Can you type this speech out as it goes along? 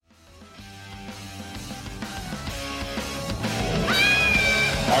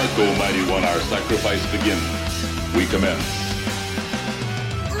Hark, O mighty one, our sacrifice begins. We commence.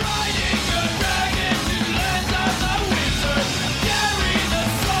 Riding a dragon to lands of the wizard, carry the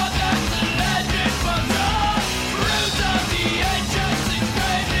sword that the legend was on. Roots of the ancients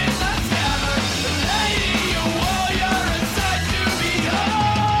engraved in the scabbard, the lady, a warrior, and sight to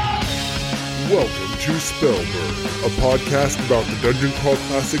behold. Welcome to Spellburn, a podcast about the Dungeon Crawl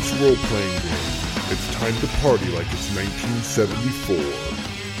Classics role-playing game. It's time to party like it's 1974.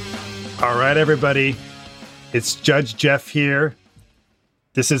 All right, everybody. It's Judge Jeff here.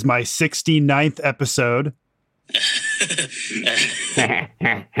 This is my 69th episode.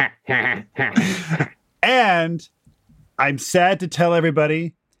 And I'm sad to tell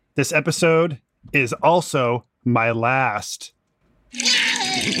everybody this episode is also my last.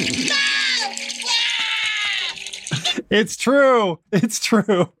 It's true. It's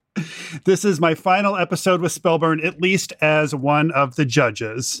true. This is my final episode with Spellburn, at least as one of the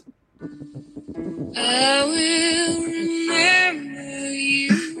judges. I will remember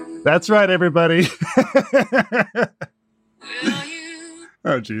you. That's right, everybody.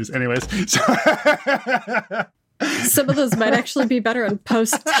 Oh, geez. Anyways. Some of those might actually be better in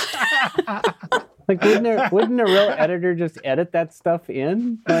post. Like, wouldn't a real editor just edit that stuff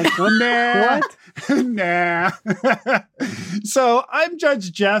in? Like, what? Nah. So I'm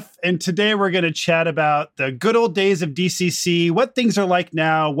Judge Jeff, and today we're going to chat about the good old days of DCC, what things are like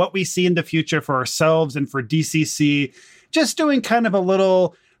now, what we see in the future for ourselves and for DCC. Just doing kind of a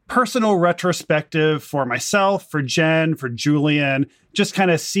little personal retrospective for myself, for Jen, for Julian, just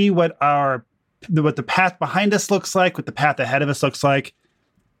kind of see what the path behind us looks like, what the path ahead of us looks like,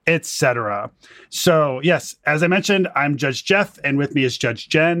 etc. So, yes, as I mentioned, I'm Judge Jeff, and with me is Judge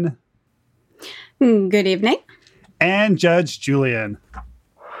Jen. Good evening. And Judge Julian.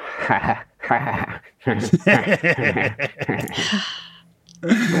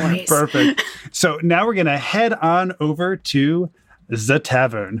 Perfect. So now we're going to head on over to the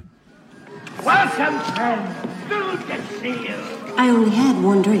tavern. Welcome, friends. Good to see you. I only had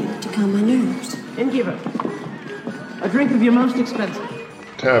one drink to calm my nerves. Innkeeper, a drink of your most expensive.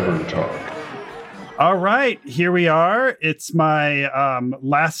 Tavern Talk. All right, here we are. It's my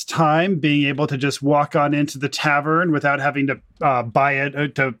last time being able to just walk on into the tavern without having to buy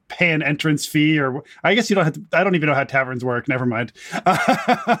it, to pay an entrance fee, or I guess you don't have to. I don't even know how taverns work. Never mind.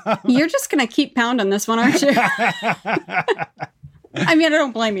 You're just going to keep pounding this one, aren't you? I mean, I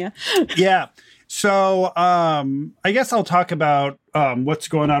don't blame you. Yeah. So I guess I'll talk about what's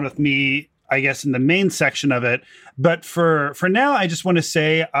going on with me, I guess, in the main section of it. But for now, I just want to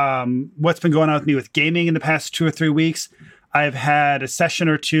say what's been going on with me with gaming in the past 2 or 3 weeks. I've had a session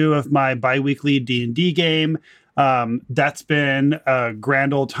or two of my bi-weekly D&D game. That's been a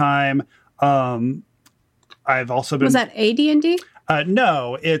grand old time. I've also been... Was that AD&D?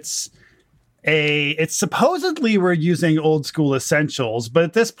 No, it's supposedly we're using old school essentials, but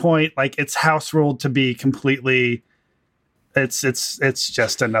at this point, like, it's house ruled to be completely... It's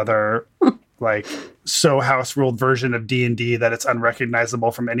just another... like so house ruled version of D&D that it's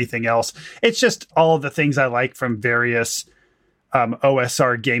unrecognizable from anything else. It's just all of the things I like from various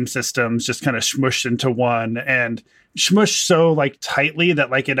OSR game systems just kind of smushed into one, and smushed so like tightly that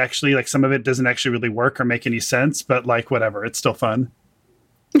like it actually, like, some of it doesn't actually really work or make any sense, but like whatever, it's still fun.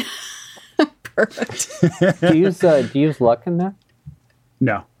 Perfect. Do you use luck in that?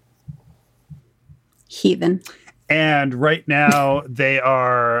 No. Heathen. And right now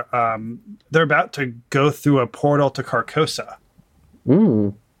they're about to go through a portal to Carcosa.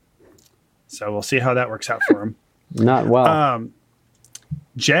 So we'll see how that works out for them. Not well.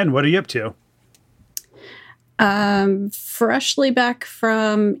 Jen, what are you up to? Freshly back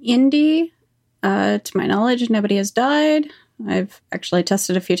from Indy. To my knowledge, nobody has died. I've actually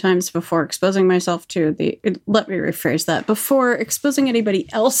tested a few times before exposing myself to let me rephrase that, before exposing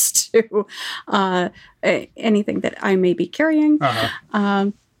anybody else to anything that I may be carrying.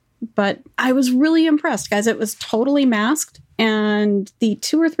 But I was really impressed, guys. It was totally masked. And the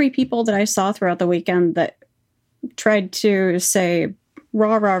 2 or 3 people that I saw throughout the weekend that tried to say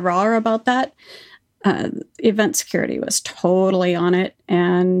rah, rah, rah about that, event security was totally on it.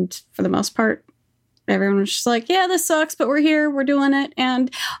 And for the most part, everyone was just like, yeah, this sucks, but we're here, we're doing it. And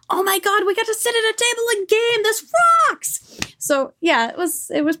oh my God, we got to sit at a table and game. This rocks. So yeah, it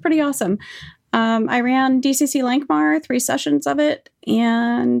was pretty awesome. I ran DCC Lankmar, 3 sessions of it.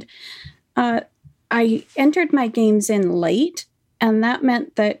 And I entered my games in late. And that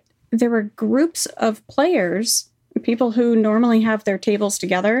meant that there were groups of players, people who normally have their tables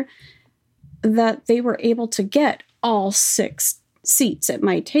together, that they were able to get all 6 seats at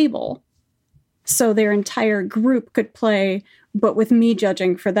my table so their entire group could play, but with me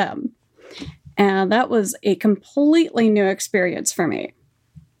judging for them. And that was a completely new experience for me.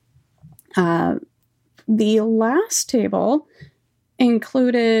 The last table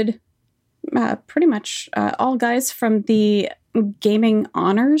included pretty much all guys from the Gaming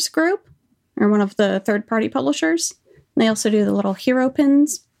Honors group, or one of the third-party publishers. They also do the little hero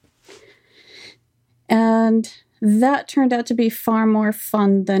pins. And that turned out to be far more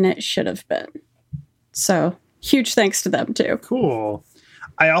fun than it should have been. So, huge thanks to them, too. Cool.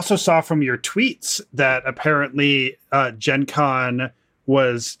 I also saw from your tweets that apparently Gen Con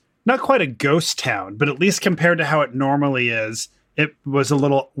was not quite a ghost town, but at least compared to how it normally is, it was a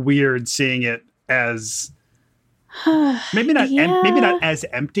little weird seeing it as maybe not as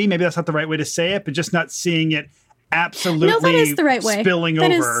empty. Maybe that's not the right way to say it, but just not seeing it absolutely no, that is the right way. Spilling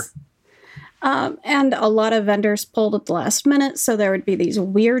that over. Is, and a lot of vendors pulled at the last minute, so there would be these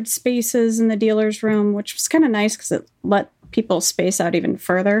weird spaces in the dealer's room, which was kind of nice because it let people space out even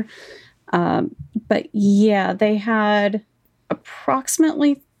further. But yeah, they had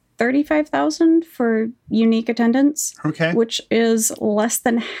approximately 35,000 for unique attendance, okay, which is less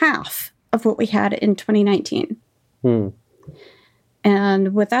than half of what we had in 2019.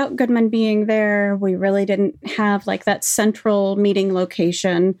 And without Goodman being there, we really didn't have like that central meeting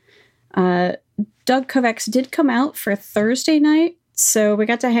location. Doug Kovacs did come out for Thursday night, so we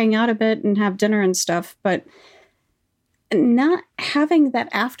got to hang out a bit and have dinner and stuff, but not having that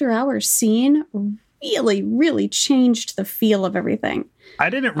after hours scene really, really changed the feel of everything. I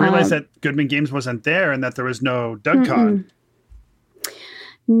didn't realize that Goodman Games wasn't there and that there was no DougCon.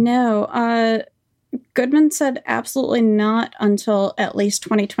 No. Goodman said absolutely not until at least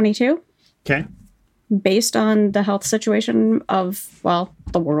 2022. Okay. Based on the health situation of, well,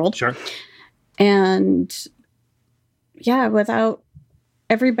 the world. Sure. And yeah, without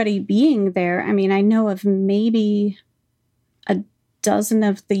everybody being there, I mean, I know of maybe a dozen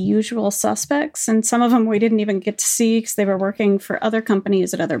of the usual suspects, and some of them we didn't even get to see because they were working for other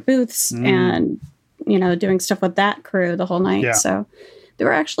companies at other booths and, you know, doing stuff with that crew the whole night. Yeah. So there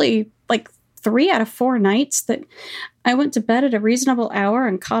were actually like 3 out of 4 nights that I went to bed at a reasonable hour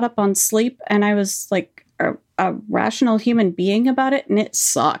and caught up on sleep, and I was like a rational human being about it, and it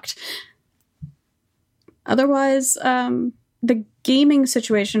sucked. Otherwise, the gaming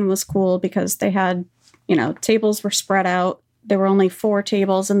situation was cool because they had, you know, tables were spread out. There were only 4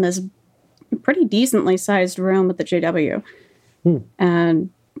 tables in this pretty decently sized room at the JW. And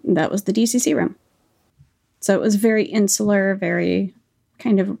that was the DCC room. So it was very insular, very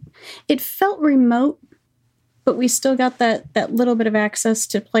kind of, it felt remote, but we still got that little bit of access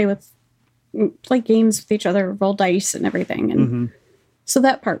to play games with each other, roll dice and everything. And so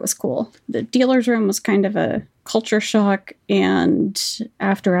that part was cool. The dealer's room was kind of a culture shock, and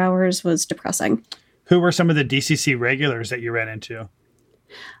after hours was depressing. Who were some of the DCC regulars that you ran into?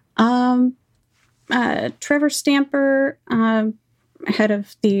 Trevor Stamper, head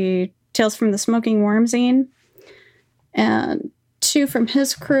of the Tales from the Smoking Worm zine, and 2 from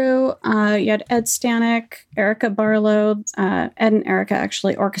his crew. You had Ed Stanek, Erica Barlow. Ed and Erica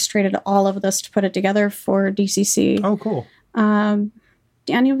actually orchestrated all of this to put it together for DCC. Oh, cool.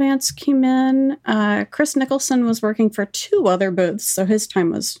 Daniel Vance came in. Chris Nicholson was working for 2 other booths, so his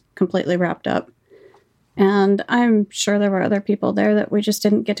time was completely wrapped up. And I'm sure there were other people there that we just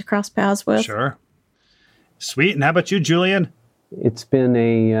didn't get to cross paths with. Sure. Sweet. And how about you, Julian? It's been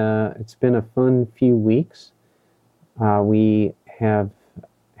a fun few weeks. We have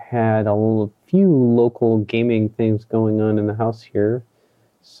had few local gaming things going on in the house here,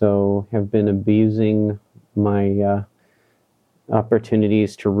 so have been abusing my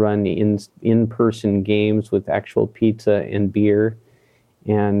opportunities to run in-person games with actual pizza and beer.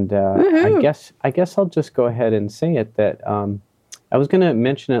 And I guess I'll just go ahead and say it that I was going to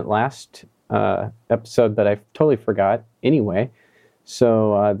mention it last episode, but I totally forgot anyway.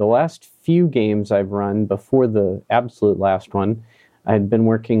 So the last few games I've run before the absolute last one, I'd been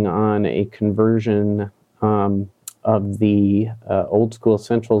working on a conversion of the Old School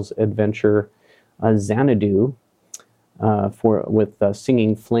Essentials adventure Xanadu with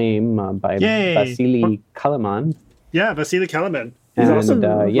Singing Flame by Vasily Kalaman. Yeah, Vasily Kalaman. And awesome.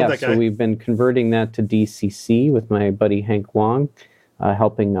 So we've been converting that to DCC with my buddy Hank Wong,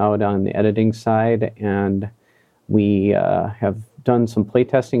 helping out on the editing side, and we have done some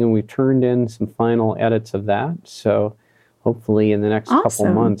playtesting, and we've turned in some final edits of that. So hopefully in the next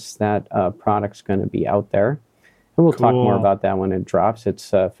couple months, that product's going to be out there, and we'll talk more about that when it drops.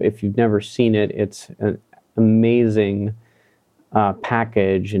 It's if you've never seen it, it's an amazing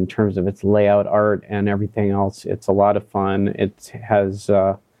package in terms of its layout, art, and everything else. It's a lot of fun. It has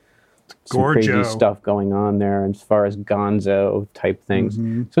some crazy Gorgo. stuff going on there as far as Gonzo type things.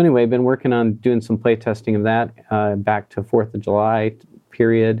 Mhm. So anyway, I've been working on doing some play testing of that back to 4th of July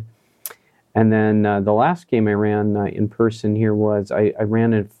period. And then the last game I ran in person here was I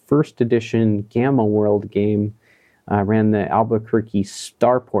ran a first edition Gamma World game. I ran the Albuquerque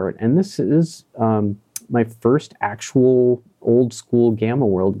Starport. And this is my first actual old school Gamma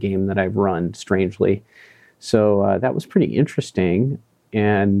World game that I've run, strangely. So that was pretty interesting.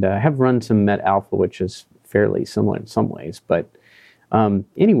 And I have run some Met Alpha, which is fairly similar in some ways. But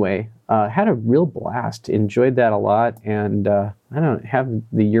anyway, had a real blast. Enjoyed that a lot. And I don't have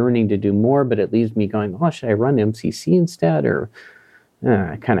the yearning to do more, but it leaves me going, oh, should I run MCC instead? Or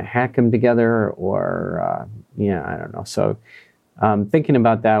kind of hack them together? Or, I don't know. So thinking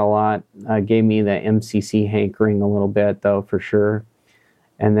about that a lot gave me the MCC hankering a little bit, though, for sure.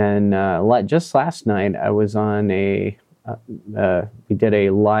 And then just last night, I was on we did a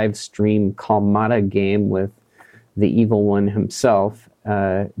live stream Kalmata game with the evil one himself,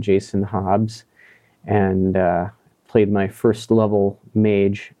 Jason Hobbs, and played my first level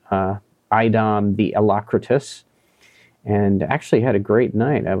mage, Idom the Alacritus, and actually had a great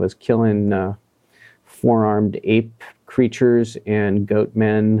night. I was killing four-armed ape creatures and goat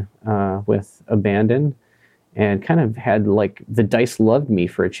men with abandon, and kind of had like the dice loved me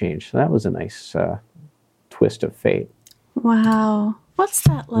for a change. So that was a nice twist of fate. Wow. What's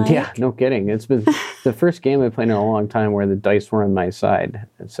that like? Yeah, no kidding. It's been the first game I played in a long time where the dice were on my side.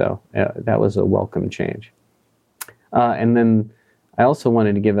 And so that was a welcome change. And then I also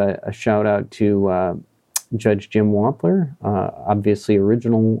wanted to give a shout out to Judge Jim Wampler, obviously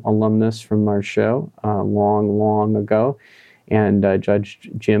original alumnus from our show long ago. And Judge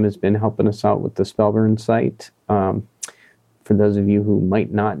Jim has been helping us out with the Spellburn site. For those of you who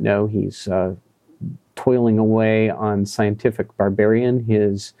might not know, he's toiling away on Scientific Barbarian,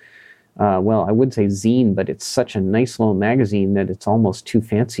 his, I would say zine, but it's such a nice little magazine that it's almost too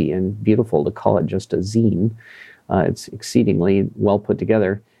fancy and beautiful to call it just a zine. It's exceedingly well put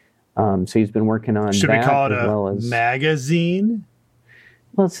together. So he's been working on Should that we call it as a well as magazine?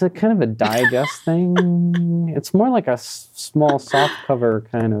 Well, it's a kind of a digest thing. It's more like a small soft cover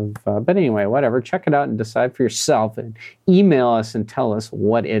kind of. But anyway, whatever. Check it out and decide for yourself. And email us and tell us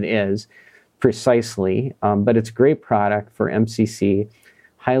what it is precisely. But it's a great product for MCC.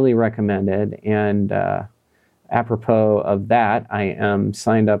 Highly recommended. And apropos of that, I am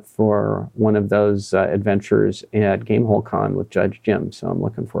signed up for one of those adventures at Gamehole Con with Judge Jim. So I'm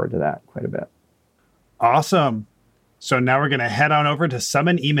looking forward to that quite a bit. Awesome. So now we're going to head on over to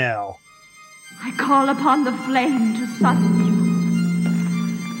Summon Email. I call upon the flame to summon you.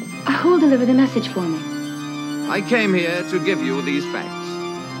 Who'll deliver the message for me? I came here to give you these facts.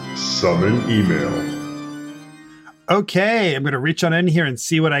 Summon Email. Okay, I'm going to reach on in here and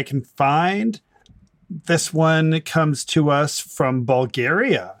see what I can find. This one comes to us from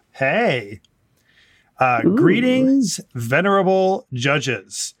Bulgaria. Hey. Greetings, venerable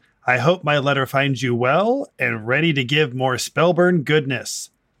judges. I hope my letter finds you well and ready to give more Spellburn goodness.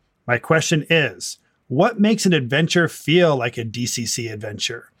 My question is, what makes an adventure feel like a DCC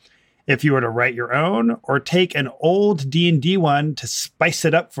adventure? If you were to write your own or take an old D&D one to spice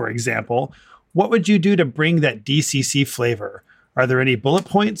it up, for example, what would you do to bring that DCC flavor? Are there any bullet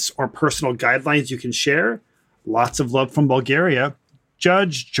points or personal guidelines you can share? Lots of love from Bulgaria.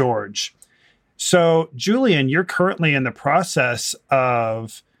 Judge George. So, Julian, you're currently in the process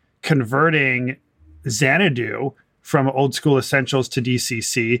of converting Xanadu from Old School Essentials to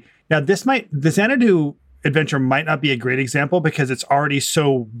DCC. Now, the Xanadu adventure might not be a great example because it's already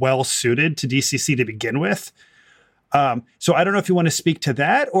so well suited to DCC to begin with. So I don't know if you want to speak to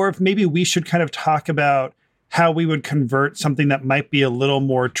that, or if maybe we should kind of talk about how we would convert something that might be a little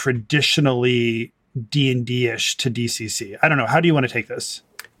more traditionally D&D-ish to DCC. I don't know. How do you want to take this?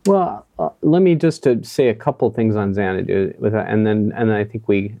 Well, let me just say a couple things on Xanadu, and then I think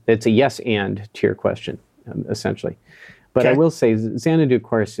it's a yes and to your question, essentially. But okay. I will say Xanadu, of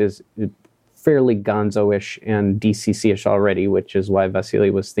course, is fairly Gonzo-ish and DCC-ish already, which is why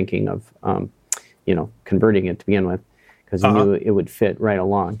Vasily was thinking of, converting it to begin with, because he knew it would fit right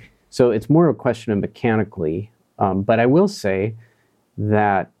along. So it's more a question of mechanically. But I will say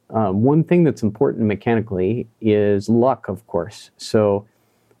that one thing that's important mechanically is luck, of course. So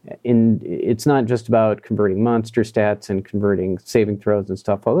it's not just about converting monster stats and converting saving throws and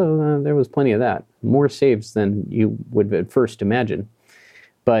stuff, although there was plenty of that. More saves than you would at first imagine.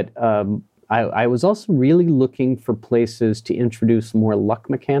 But I was also really looking for places to introduce more luck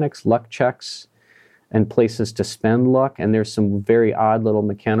mechanics, luck checks, and places to spend luck. And there's some very odd little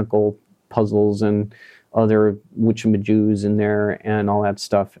mechanical puzzles and other Witchamajus in there and all that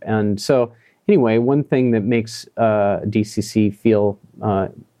stuff. And so anyway, one thing that makes DCC feel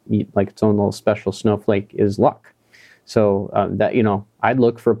like its own little special snowflake is luck. So that, I'd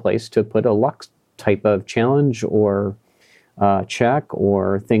look for a place to put a luck type of challenge or check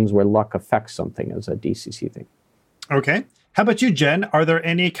or things where luck affects something as a DCC thing. Okay. How about you, Jen? Are there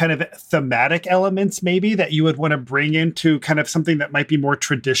any kind of thematic elements maybe that you would want to bring into kind of something that might be more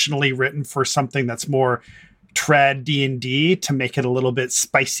traditionally written for something that's more trad D&D to make it a little bit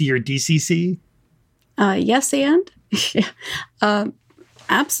spicier DCC? Yes, and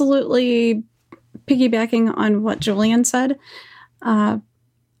absolutely piggybacking on what Julian said.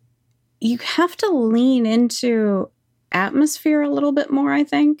 You have to lean into atmosphere a little bit more, I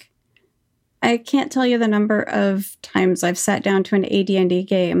think. I can't tell you the number of times I've sat down to an AD&D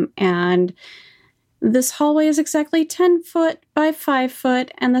game and this hallway is exactly 10 foot by 5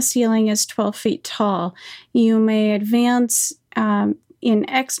 foot and the ceiling is 12 feet tall. You may advance in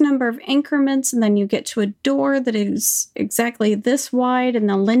X number of increments and then you get to a door that is exactly this wide and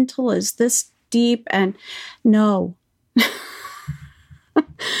the lintel is this deep, and no.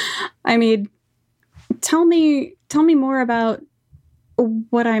 I mean, tell me more about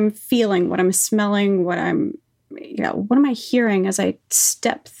what I'm feeling, what I'm smelling, what am I hearing as I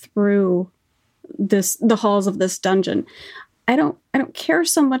step through the halls of this dungeon. I don't care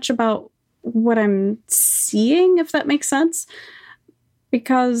so much about what I'm seeing, if that makes sense,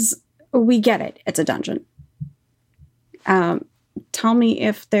 because we get it. It's a dungeon. Tell me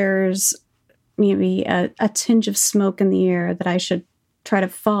if there's maybe a tinge of smoke in the air that I should try to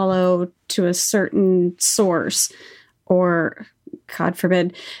follow to a certain source, or God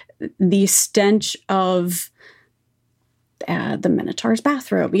forbid, the stench of the Minotaur's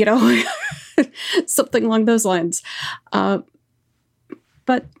bathrobe, something along those lines.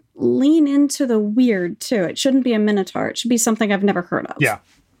 But lean into the weird too. It shouldn't be a Minotaur. It should be something I've never heard of. Yeah,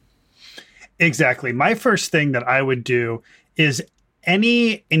 exactly. My first thing that I would do is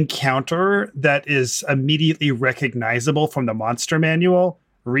any encounter that is immediately recognizable from the monster manual,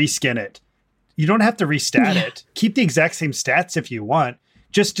 reskin it. You don't have to restat it. Keep the exact same stats if you want.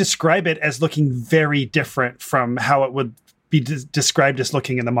 Just describe it as looking very different from how it would be described as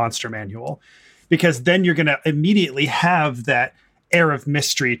looking in the monster manual. Because then you're going to immediately have that air of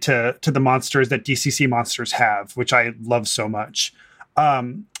mystery to the monsters that DCC monsters have, which I love so much.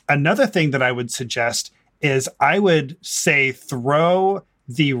 Another thing that I would suggest is I would say throw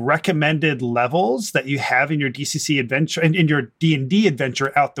the recommended levels that you have in your DCC adventure and in your D&D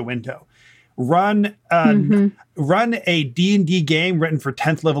adventure out the window. Run a D&D game written for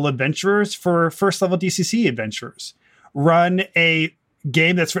 10th level adventurers for first level DCC adventurers. Run a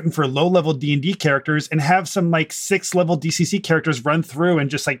game that's written for low level D&D characters and have some like 6th level DCC characters run through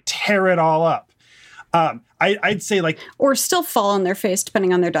and just like tear it all up. I'd say like, or still fall on their face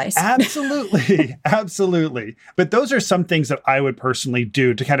depending on their dice. Absolutely. Absolutely. But those are some things that I would personally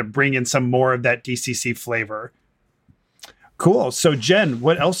do to kind of bring in some more of that DCC flavor. Cool. So Jen,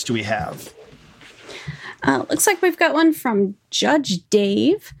 what else do we have? Looks like we've got one from Judge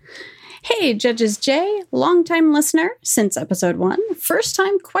Dave. Hey, Judges J, longtime listener since episode 1, first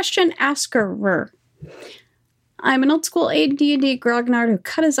time question asker. I'm an old school AD&D grognard who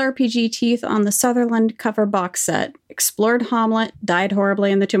cut his RPG teeth on the Sutherland cover box set, explored Hamlet, died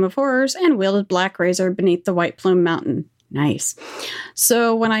horribly in the Tomb of Horrors, and wielded Black Razor beneath the White Plume Mountain. Nice.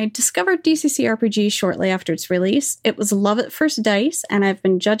 So when I discovered DCC RPG shortly after its release, it was love at first dice, and I've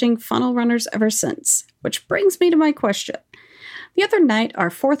been judging funnel runners ever since. Which brings me to my question. The other night, our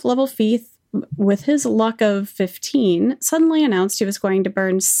 4th level Feith, with his luck of 15, suddenly announced he was going to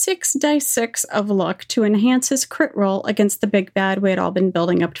burn 6 dice 6 of luck to enhance his crit roll against the big bad we had all been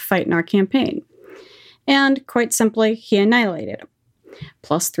building up to fight in our campaign. And, quite simply, he annihilated him.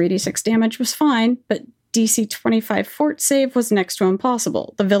 Plus 3d6 damage was fine, but DC 25 fort save was next to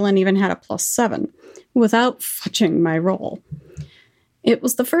impossible. The villain even had a plus 7, without fudging my roll. It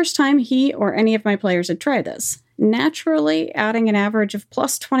was the first time he or any of my players had tried this. Naturally, adding an average of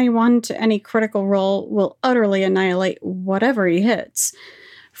plus 21 to any critical roll will utterly annihilate whatever he hits.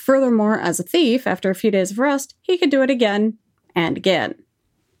 Furthermore, as a thief, after a few days of rest, he could do it again and again.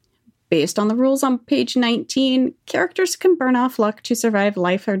 Based on the rules on page 19, characters can burn off luck to survive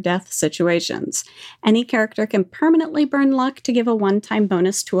life or death situations. Any character can permanently burn luck to give a one-time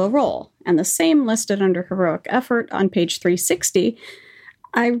bonus to a roll, and the same listed under heroic effort on page 360.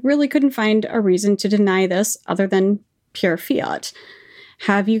 I really couldn't find a reason to deny this other than pure fiat.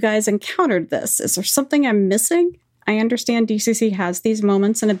 Have you guys encountered this? Is there something I'm missing? I understand DCC has these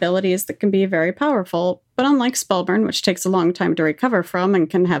moments and abilities that can be very powerful, but unlike Spellburn, which takes a long time to recover from and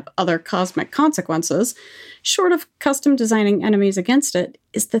can have other cosmic consequences, short of custom designing enemies against it,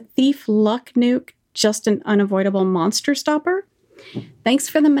 is the Thief Luck Nuke just an unavoidable monster stopper? Thanks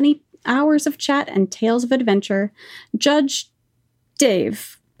for the many hours of chat and tales of adventure. Judge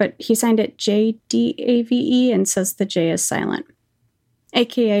Dave, but he signed it JDAVE and says the J is silent.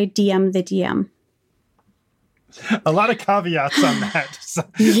 AKA DM the DM. A lot of caveats on that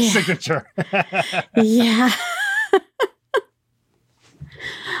signature. Yeah.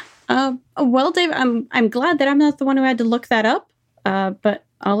 Well, Dave, I'm glad that I'm not the one who had to look that up, but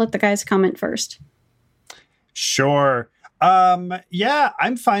I'll let the guys comment first. Sure. Yeah,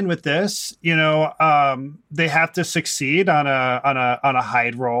 I'm fine with this. You know, they have to succeed on a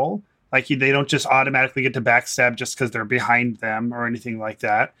hide roll. Like they don't just automatically get to backstab just because they're behind them or anything like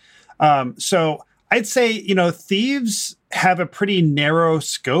that. So I'd say, you know, thieves have a pretty narrow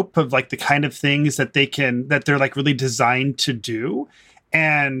scope of like the kind of things that they're like really designed to do,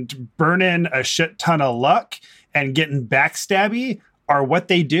 and burning a shit ton of luck and getting backstabby are what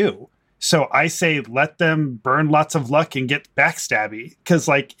they do. So I say let them burn lots of luck and get backstabby, because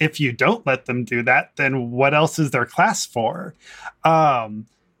like if you don't let them do that, then what else is their class for?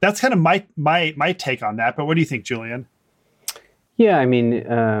 That's kind of my take on that. But what do you think, Julian? Yeah, I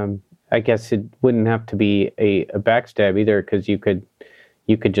mean, I guess it wouldn't have to be a backstab either, because you could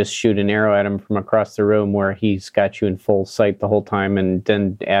just shoot an arrow at him from across the room where he's got you in full sight the whole time, and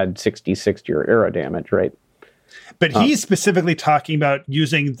then add 66 to your arrow damage, right? But he's specifically talking about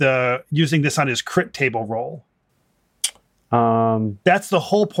using this on his crit table roll. That's the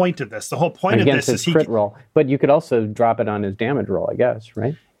whole point of this. The whole point of this is crit roll. But you could also drop it on his damage roll, I guess,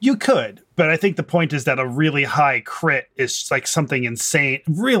 right? You could, but I think the point is that a really high crit is like something insane,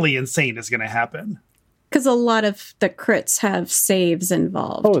 really insane is going to happen. Because a lot of the crits have saves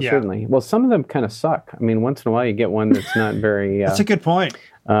involved. Oh, certainly. Well, some of them kind of suck. I mean, once in a while you get one that's not very... That's a good point.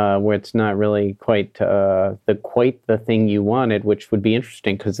 Where it's not really quite the thing you wanted, which would be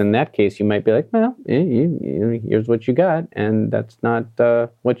interesting, because in that case you might be like, well, here's what you got, and that's not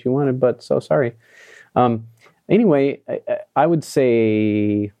what you wanted, but so sorry. Anyway, I would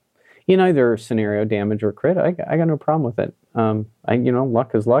say in either scenario, damage or crit, I got no problem with it.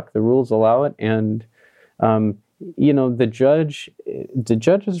 Luck is luck. The rules allow it, and the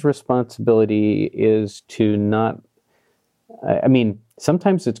judge's responsibility is to not. I mean,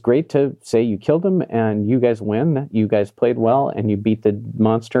 sometimes it's great to say you killed him and you guys win. You guys played well and you beat the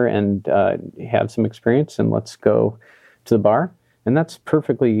monster and have some experience, and let's go to the bar. And that's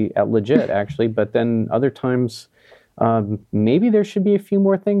perfectly legit, actually. But then other times, maybe there should be a few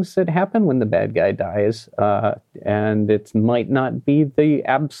more things that happen when the bad guy dies. And it might not be the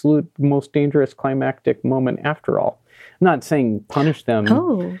absolute most dangerous climactic moment after all. I'm not saying punish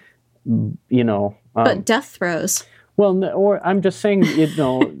them, but death throws. Well, or I'm just saying,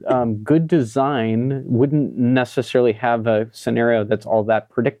 good design wouldn't necessarily have a scenario that's all that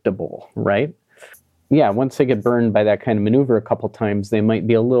predictable, right? Yeah, once they get burned by that kind of maneuver a couple times, they might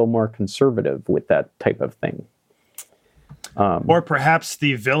be a little more conservative with that type of thing. Or perhaps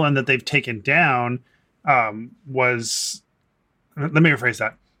the villain that they've taken down was... Let me rephrase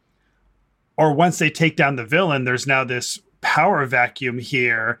that. Or once they take down the villain, there's now this power vacuum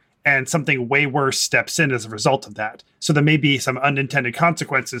here, and something way worse steps in as a result of that. So there may be some unintended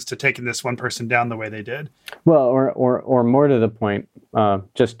consequences to taking this one person down the way they did. Well, or more to the point,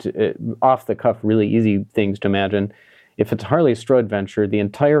 just off the cuff, really easy things to imagine. If it's a Harley Strode venture, the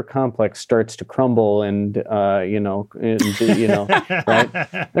entire complex starts to crumble, and right,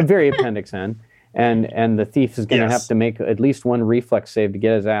 a very Appendix N. And the thief is going to have to make at least one reflex save to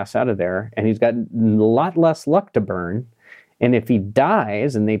get his ass out of there, and he's got a lot less luck to burn. And if he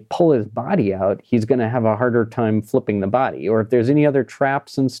dies and they pull his body out, he's going to have a harder time flipping the body. Or if there's any other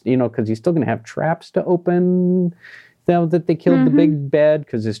traps, and because he's still going to have traps to open, that they killed the big bad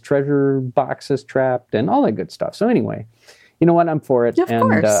because his treasure box is trapped and all that good stuff. So anyway, you know what? I'm for it,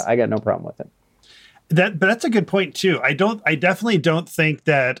 and I got no problem with it. But that's a good point too. I definitely don't think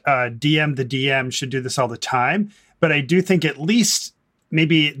that DM the DM should do this all the time. But I do think at least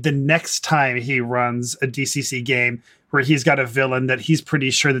maybe the next time he runs a DCC game where he's got a villain that he's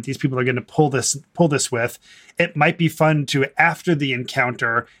pretty sure that these people are going to pull this with, it might be fun to, after the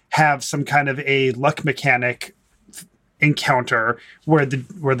encounter, have some kind of a luck mechanic encounter where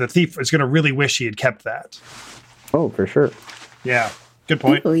the thief is going to really wish he had kept that. Oh, for sure. Yeah, good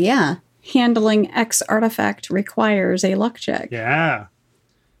point. Oh, yeah. Handling X artifact requires a luck check. Yeah.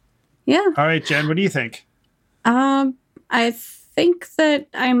 Yeah. All right, Jen, what do you think? I think that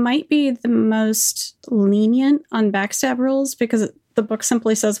I might be the most lenient on backstab rules because the book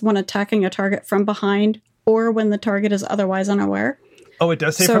simply says when attacking a target from behind or when the target is otherwise unaware. Oh, it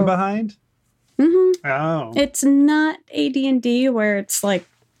does say from behind? Mm-hmm. Oh. It's not AD&D where it's like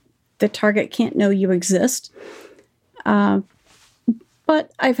the target can't know you exist. But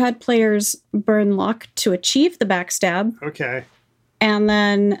I've had players burn luck to achieve the backstab. Okay. And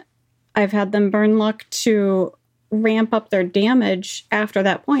then I've had them burn luck to ramp up their damage after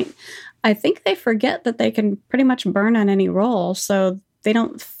that point. I think they forget that they can pretty much burn on any roll, so they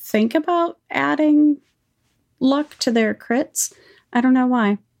don't think about adding luck to their crits. I don't know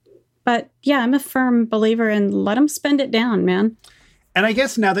why. But yeah, I'm a firm believer in let them spend it down, man. And I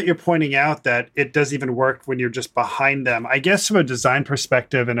guess now that you're pointing out that it does even work when you're just behind them, I guess from a design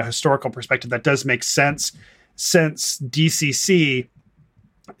perspective and a historical perspective, that does make sense since DCC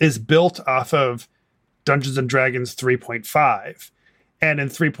is built off of Dungeons and Dragons 3.5. And in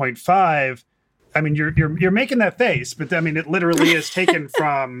 3.5, I mean, you're making that face, but I mean, it literally is taken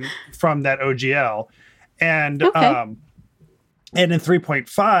from that OGL. And and in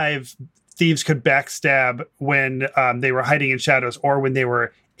 3.5, thieves could backstab when they were hiding in shadows or when they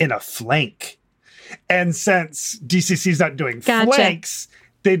were in a flank. And since DCC is not doing flanks,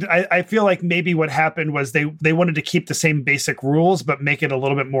 I feel like maybe what happened was they wanted to keep the same basic rules, but make it a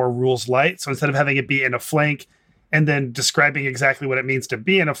little bit more rules light. So instead of having it be in a flank and then describing exactly what it means to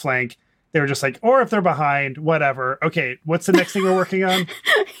be in a flank, they were just like, or if they're behind, whatever. Okay, what's the next thing we're working on?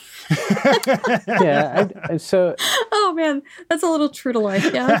 So oh man, that's a little true to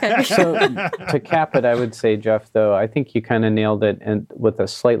life. Yeah, okay. So to cap it, I would say, Jeff, though, I think you kind of nailed it, and with a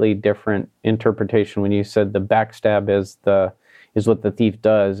slightly different interpretation when you said the backstab is what the thief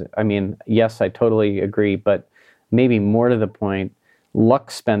does. I mean, yes, I totally agree, but maybe more to the point,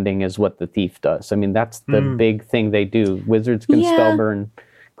 luck spending is what the thief does. I mean, that's the big thing they do. Wizards can spell burn.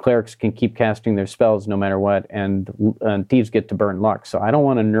 Clerics can keep casting their spells no matter what, and thieves get to burn luck. So I don't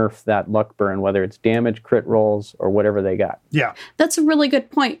want to nerf that luck burn, whether it's damage, crit rolls, or whatever they got. Yeah. That's a really good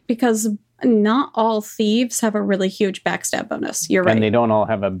point, because not all thieves have a really huge backstab bonus. You're right. And they don't all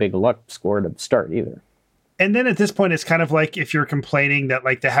have a big luck score to start either. And then at this point, it's kind of like if you're complaining that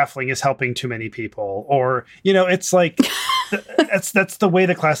like the halfling is helping too many people, or, you know, it's like, that's the way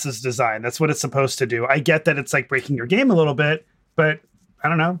the class is designed. That's what it's supposed to do. I get that it's like breaking your game a little bit, but I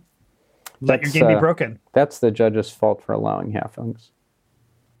don't know. Let your game be broken. That's the judge's fault for allowing halflings.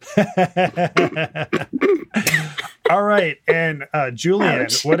 All right. And Julian,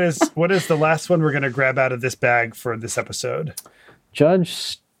 what is the last one we're going to grab out of this bag for this episode?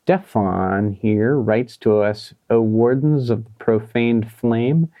 Judge Stefan here writes to us, O Wardens of the Profaned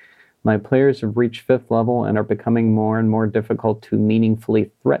Flame, my players have reached 5th level and are becoming more and more difficult to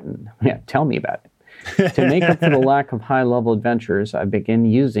meaningfully threaten. Yeah, tell me about it. To make up for the lack of high-level adventures, I begin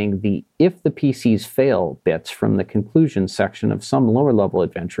using the if the PCs fail bits from the conclusion section of some lower-level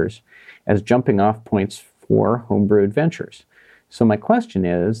adventures as jumping-off points for homebrew adventures. So my question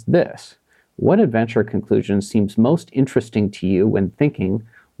is this. What adventure conclusion seems most interesting to you when thinking,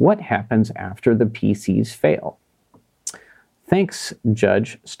 what happens after the PCs fail? Thanks,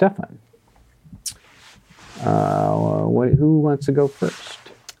 Judge Stefan. Who wants to go first?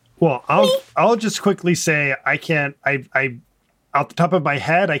 Well, I'll just quickly say I off the top of my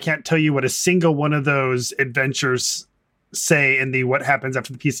head, I can't tell you what a single one of those adventures say in the what happens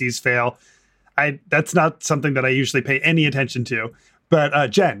after the PCs fail. That's not something that I usually pay any attention to. But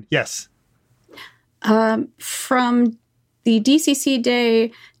Jen, yes. From the DCC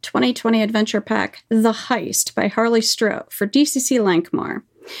Day 2020 Adventure Pack, The Heist by Harley Stroh for DCC Lankmar.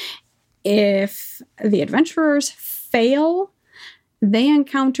 If the adventurers fail, they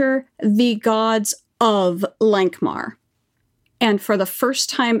encounter the gods of Lankmar. And for the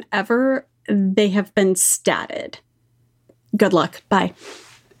first time ever, they have been statted. Good luck. Bye.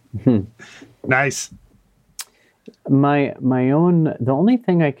 Nice. My own, the only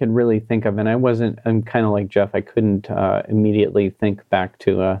thing I could really think of, and I'm kind of like Jeff, I couldn't immediately think back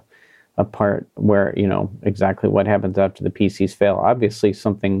to a part where, you know, exactly what happens after the PCs fail. Obviously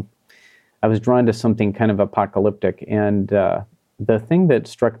I was drawn to something kind of apocalyptic, and the thing that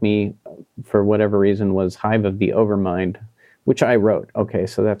struck me for whatever reason was Hive of the Overmind, which I wrote. Okay,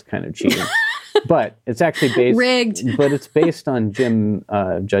 so that's kind of cheating. But it's actually based... Rigged. But it's based on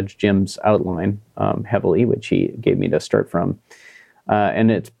Judge Jim's outline heavily, which he gave me to start from. And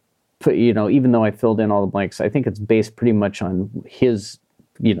it's, you know, even though I filled in all the blanks, I think it's based pretty much on his,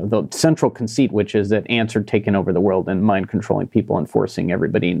 you know, the central conceit, which is that ants are taking over the world and mind-controlling people and forcing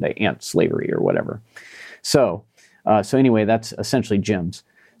everybody into ant slavery or whatever. So anyway, that's essentially Jim's.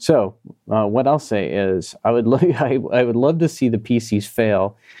 So what I'll say is I would love to see the PCs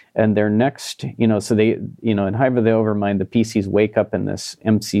fail, and their next, so they, in Hive of the Overmind, the PCs wake up in this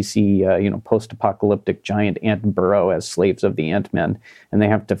MCC, post-apocalyptic giant ant burrow as slaves of the Ant-Men, and they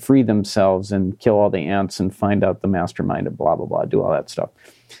have to free themselves and kill all the ants and find out the mastermind and blah, blah, blah, do all that stuff.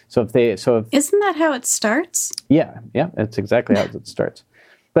 Isn't that how it starts? Yeah, that's exactly how it starts.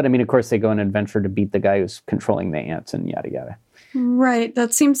 But I mean, of course, they go on an adventure to beat the guy who's controlling the ants and yada, yada. Right.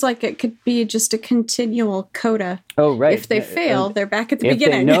 That seems like it could be just a continual coda. Oh, right. If they fail, they're back at the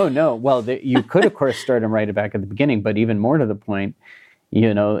beginning. No. Well, you could, of course, start them right back at the beginning. But even more to the point,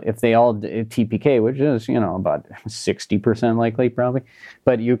 if they all TPK, which is, about 60% likely probably.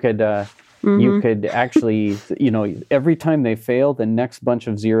 But you could you could actually, every time they fail, the next bunch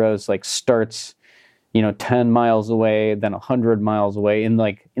of zeros starts 10 miles away, then 100 miles away in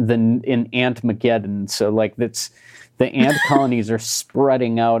Ant-Mageddon. So the ant colonies are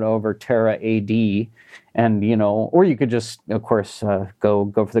spreading out over Terra AD, and or you could just, of course,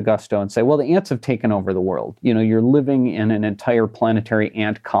 go for the gusto and say, well, the ants have taken over the world. You're living in an entire planetary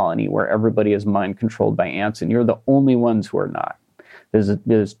ant colony where everybody is mind controlled by ants, and you're the only ones who are not.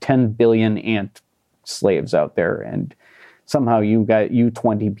 There's 10 billion ant slaves out there, and somehow you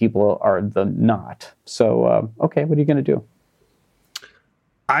 20 people are the not. So okay, what are you going to do?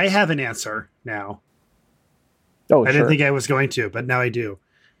 I have an answer now. Oh, I didn't think I was going to, but now I do.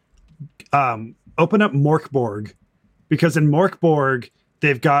 Open up Morkborg, because in Morkborg,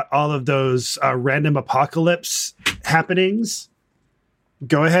 they've got all of those random apocalypse happenings.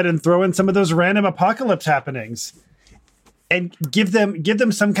 Go ahead and throw in some of those random apocalypse happenings and give them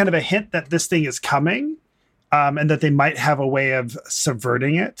some kind of a hint that this thing is coming, and that they might have a way of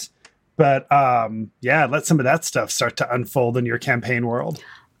subverting it. But let some of that stuff start to unfold in your campaign world.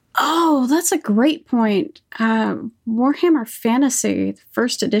 Oh, that's a great point. Warhammer Fantasy, the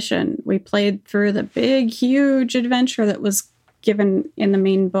first edition, we played through the big, huge adventure that was given in the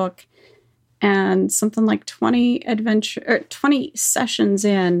main book, and something like 20 sessions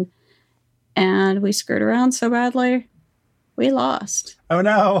in, and we screwed around so badly, we lost. Oh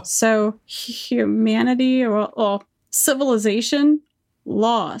no! So humanity, or civilization,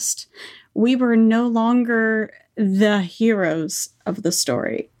 lost. We were no longer the heroes of the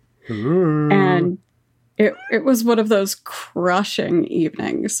story. Ooh. And it was one of those crushing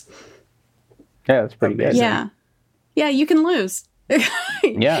evenings. Yeah, that's pretty good. Yeah, you can lose.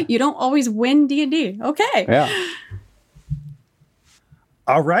 Yeah, you don't always win D&D. Okay. Yeah.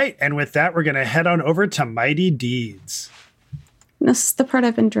 All right, and with that, we're going to head on over to Mighty Deeds. This is the part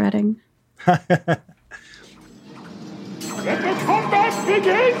I've been dreading. Let the combat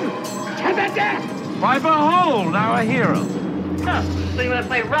begin! To the death! Why, behold, our hero. Huh, so you want to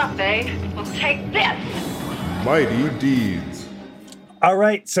play rough, eh? Well, take this! Mighty Deeds. All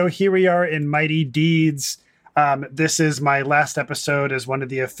right, so here we are in Mighty Deeds. This is my last episode as one of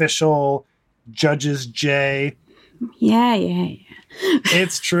the official Judges J. Yeah.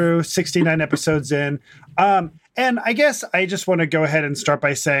 It's true, 69 episodes in. And I guess I just want to go ahead and start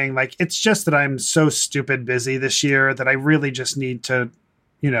by saying, it's just that I'm so stupid busy this year that I really just need to,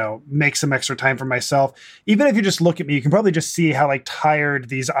 make some extra time for myself. Even if you just look at me, you can probably just see how tired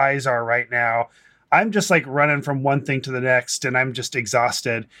these eyes are right now. I'm just running from one thing to the next, and I'm just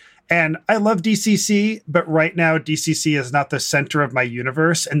exhausted. And I love DCC, but right now DCC is not the center of my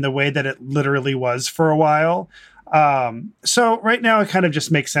universe in the way that it literally was for a while. So right now it kind of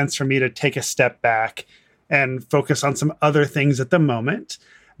just makes sense for me to take a step back and focus on some other things at the moment.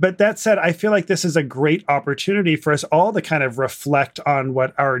 But that said, I feel like this is a great opportunity for us all to kind of reflect on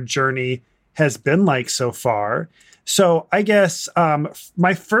what our journey has been like so far. So I guess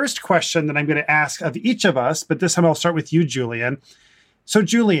my first question that I'm going to ask of each of us, but this time I'll start with you, Julian. So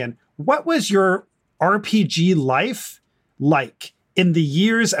Julian, what was your RPG life like in the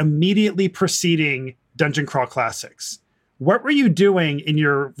years immediately preceding Dungeon Crawl Classics? What were you doing in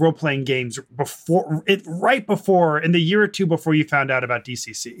your role-playing games right before, in the year or two before you found out about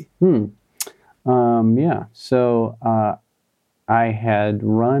DCC? So I had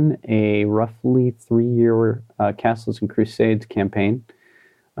run a roughly 3-year Castles and Crusades campaign,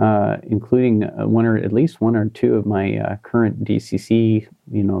 including at least one or two of my current DCC,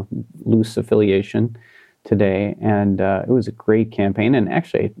 loose affiliation today, and it was a great campaign. And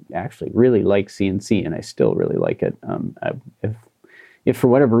actually really like CNC, and I still really like it. If for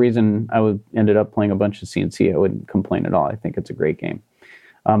whatever reason I ended up playing a bunch of CNC, I wouldn't complain at all. I think it's a great game.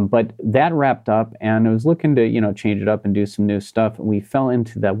 But that wrapped up, and I was looking to change it up and do some new stuff. And we fell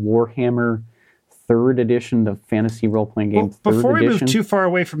into the Warhammer 3rd edition, the fantasy role-playing game. Before we edition. move too far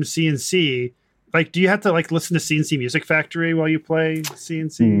away from CNC, Like, do you have to like listen to CNC Music Factory while you play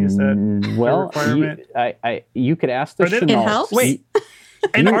CNC? Is that a requirement? You could ask the It helps. Wait,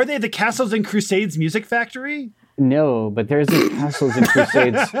 and are they the Castles and Crusades Music Factory? No, but there's a Castles and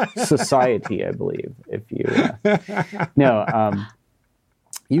Crusades Society, I believe. If you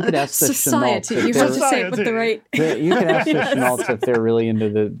you could ask the Society. Chenaults. You have to say it with the right. You can ask the Chenaults if they're really into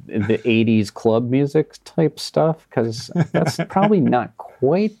the 80s club music type stuff, because that's probably not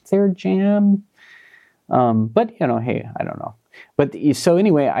quite their jam. But hey, I don't know. But so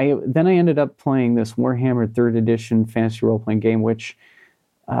anyway, I ended up playing this Warhammer 3rd Edition fantasy role-playing game, which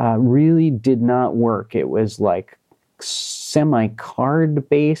really did not work. It was like semi-card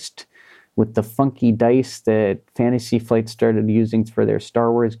based with the funky dice that Fantasy Flight started using for their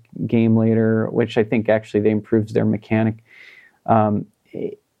Star Wars game later, which I think actually they improved their mechanic.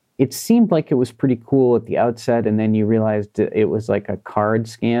 It seemed like it was pretty cool at the outset, and then you realized it was like a card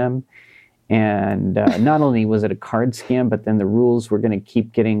scam. And not only was it a card scam, but then the rules were going to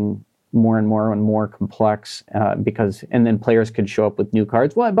keep getting more and more complex and then players could show up with new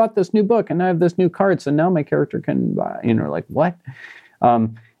cards. Well, I bought this new book and I have this new card, so now my character can buy, like what?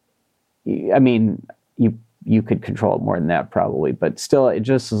 I mean, you could control it more than that probably, but still it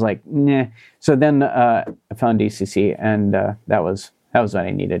just was like, nah. So then I found DCC, and that was what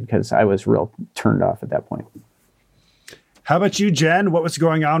I needed, because I was real turned off at that point. How about you, Jen? What was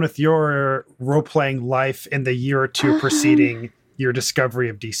going on with your role-playing life in the year or two preceding your discovery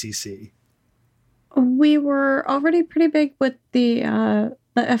of DCC? We were already pretty big with the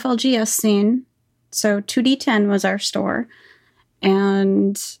FLGS scene. So 2D10 was our store.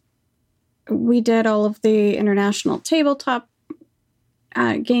 And we did all of the international tabletop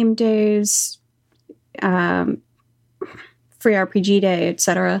game days, free RPG day,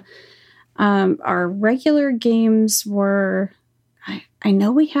 etc. Our regular games were, I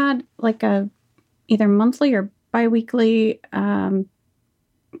know we had like a either monthly or bi-weekly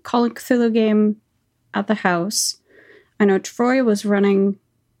Call of Cthulhu game at the house. I know Troy was running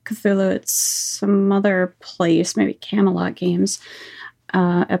Cthulhu at some other place, maybe Camelot Games,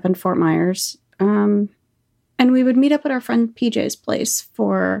 up in Fort Myers. And we would meet up at our friend PJ's place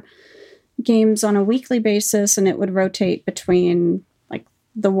for games on a weekly basis, and it would rotate between like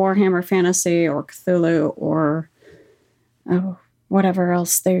the Warhammer Fantasy or Cthulhu or whatever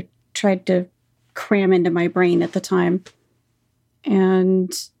else they tried to cram into my brain at the time.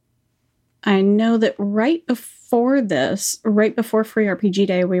 And I know that right before Free RPG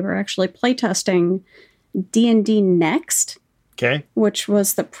Day, we were actually playtesting D&D Next, which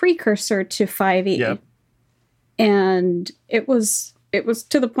was the precursor to 5e. Yep. And it was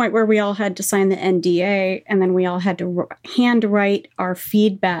to the point where we all had to sign the NDA, and then we all had to handwrite our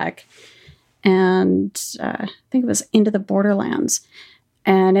feedback. And I think it was Into the Borderlands.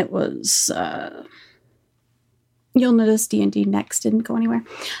 And it was... you'll notice D&D Next didn't go anywhere.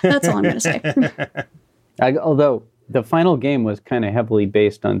 That's all I'm going to say. Although the final game was kind of heavily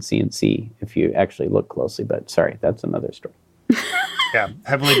based on CNC, if you actually look closely. But sorry, that's another story. Yeah,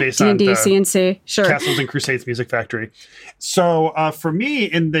 heavily based D&D, on CNC, sure. Castles and Crusades Music Factory. So for me,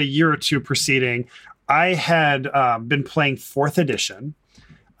 in the year or two preceding, I had been playing 4th edition,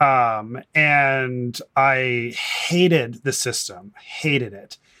 and I hated the system, hated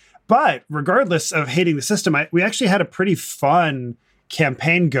it. But regardless of hating the system, we actually had a pretty fun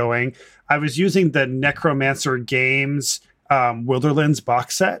campaign going. I was using the Necromancer Games Wilderlands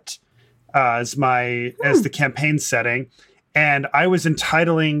box set as the campaign setting. And I was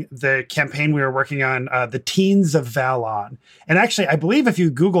entitling the campaign we were working on The Teens of Valon. And actually, I believe if you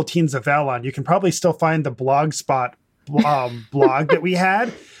Google Teens of Valon, you can probably still find the Blogspot blog that we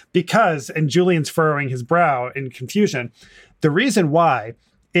had. Because, and Julian's furrowing his brow in confusion, the reason why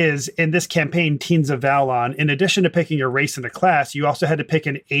is in this campaign, Teens of Valon, in addition to picking your race and a class, you also had to pick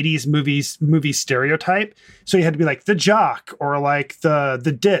an 80s movie stereotype. So you had to be like the jock, or like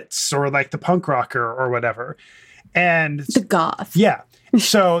the ditz, or like the punk rocker, or whatever. And the goth. Yeah.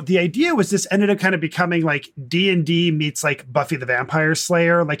 So the idea was this ended up kind of becoming like D&D meets like Buffy the Vampire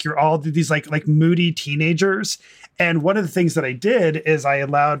Slayer. Like you're all these like moody teenagers. And one of the things that I did is I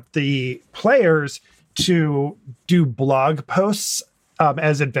allowed the players to do blog posts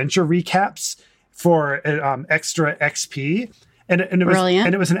as adventure recaps for extra XP, and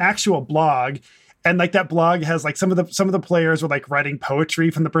it was an actual blog, and like that blog has like some of the players were like writing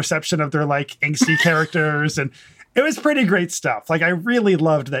poetry from the perception of their like angsty characters, and it was pretty great stuff. Like I really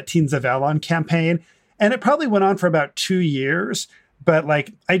loved that Teens of Valon campaign, and it probably went on for about 2 years, but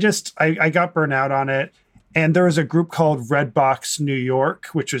like I got burnt out on it. And there was a group called Redbox New York,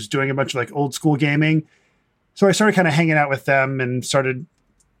 which was doing a bunch of like old school gaming. So I started kind of hanging out with them and started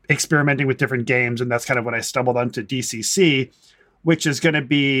experimenting with different games. And that's kind of when I stumbled onto DCC, which is going to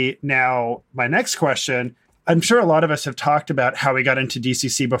be now my next question. I'm sure a lot of us have talked about how we got into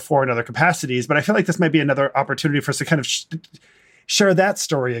DCC before in other capacities, but I feel like this might be another opportunity for us to kind of share that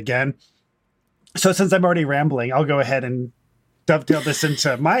story again. So since I'm already rambling, I'll go ahead and dovetail this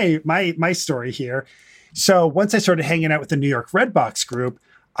into my story here. So once I started hanging out with the New York Redbox group,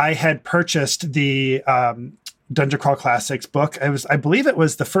 I had purchased the Dungeon Crawl Classics book. I believe it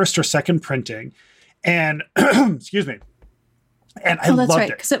was the first or second printing, and excuse me. And I loved it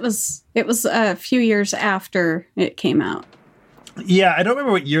because it was a few years after it came out. Yeah, I don't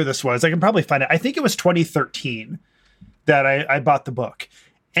remember what year this was. I can probably find it. I think it was 2013 that I bought the book.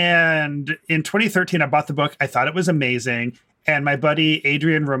 And in 2013, I bought the book. I thought it was amazing. And my buddy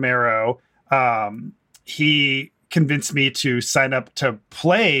Adrian Romero, he convinced me to sign up to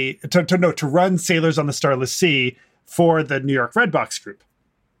play to run Sailors on the Starless Sea for the New York Redbox group,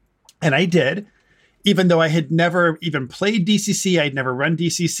 and I did. Even though I had never even played DCC, I'd never run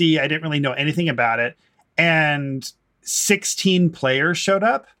DCC, I didn't really know anything about it. And 16 players showed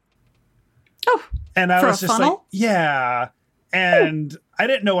up. Oh, and I was just funnel? like, yeah. And I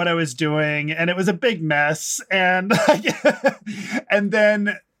didn't know what I was doing. And it was a big mess. And and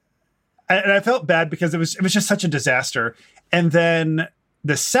then I felt bad because it was just such a disaster. And then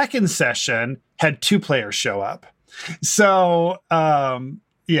the second session had 2 players show up. So,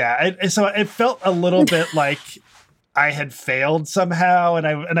 so it felt a little bit like I had failed somehow,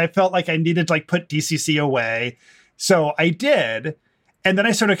 and I felt like I needed to like put DCC away. So I did, and then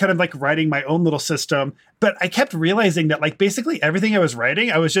I started kind of like writing my own little system. But I kept realizing that like basically everything I was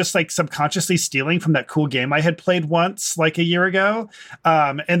writing, I was just like subconsciously stealing from that cool game I had played once like a year ago.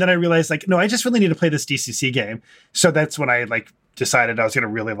 And then I realized like, no, I just really need to play this DCC game. So that's when I like decided I was going to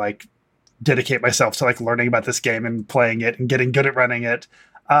really like dedicate myself to like learning about this game and playing it and getting good at running it.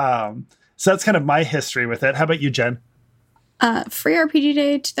 So that's kind of my history with it. How about you, Jen? Free RPG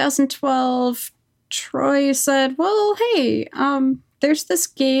Day 2012. Troy said, well, hey, there's this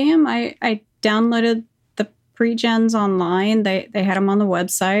game. I downloaded the pre-gens online. They had them on the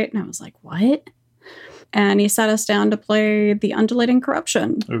website. And I was like, what? And he sat us down to play The Undulating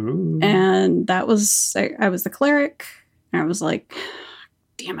Corruption. Ooh. And that was, I was the cleric. And I was like,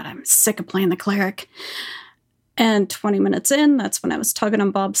 damn it, I'm sick of playing the cleric. And 20 minutes in, that's when I was tugging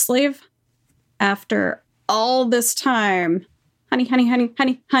on Bob's sleeve. After all this time, honey,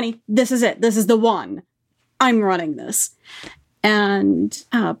 this is it. This is the one. I'm running this. And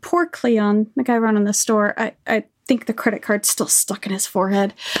poor Cleon, the guy running the store, I think the credit card's still stuck in his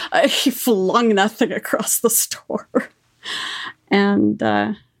forehead. He flung that thing across the store. And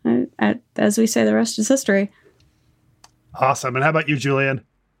as we say, the rest is history. Awesome. And how about you, Julian?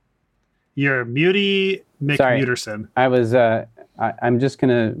 You're Muty McMuterson. I'm just going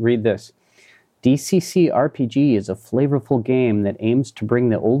to read this. DCC RPG is a flavorful game that aims to bring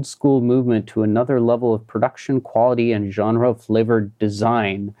the old school movement to another level of production quality and genre-flavored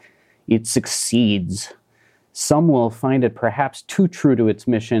design. It succeeds. Some will find it perhaps too true to its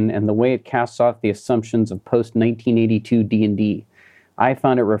mission and the way it casts off the assumptions of post-1982 D&D. I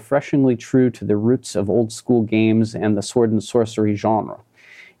found it refreshingly true to the roots of old school games and the sword and sorcery genre.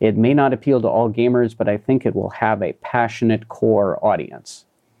 It may not appeal to all gamers, but I think it will have a passionate core audience.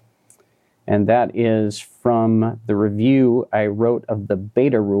 And that is from the review I wrote of the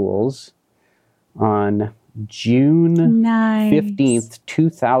beta rules on June 15th,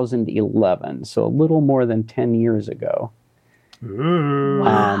 2011. So a little more than 10 years ago.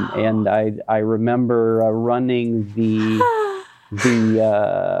 Wow. And I remember running the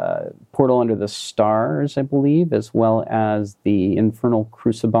Portal Under the Stars, I believe, as well as the Infernal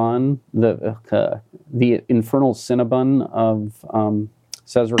Crucible, the Infernal Cinnabon of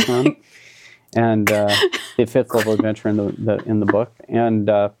Sezrekan, and the 5th level adventure in the book.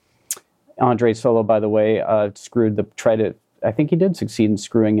 And Andre Solo, by the way, I think he did succeed in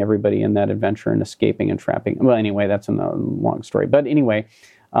screwing everybody in that adventure and escaping and trapping. Well, anyway, that's a long story. But anyway,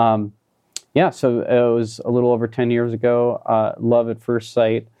 so it was a little over 10 years ago. Love at first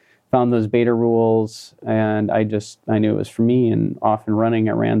sight. Found those beta rules, and I knew it was for me, and off and running.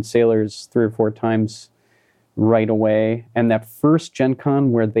 I ran Sailors 3 or 4 times right away. And that first Gen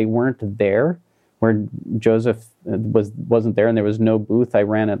Con where they weren't there, where Joseph wasn't there and there was no booth, I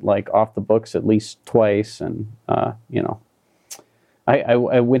ran it like off the books at least twice. And, I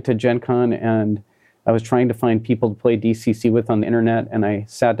went to Gen Con and I was trying to find people to play DCC with on the internet, and I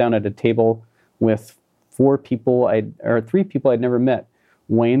sat down at a table with 3 people I'd never met.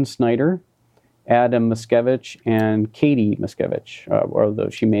 Wayne Snyder, Adam Miskevich, and Katie Miskevich, although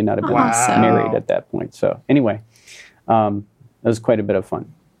she may not have been married at that point. So anyway, it was quite a bit of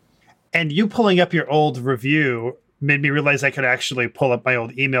fun. And you pulling up your old review made me realize I could actually pull up my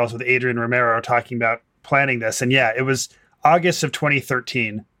old emails with Adrian Romero talking about planning this. And yeah, it was August of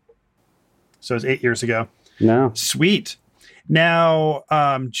 2013. So it was 8 years ago. No. Sweet. Now,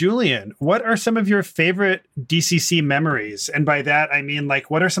 Julian, what are some of your favorite DCC memories? And by that, I mean,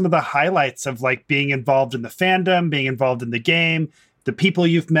 like, what are some of the highlights of like being involved in the fandom, being involved in the game, the people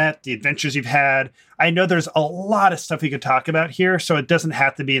you've met, the adventures you've had? I know there's a lot of stuff we could talk about here, so it doesn't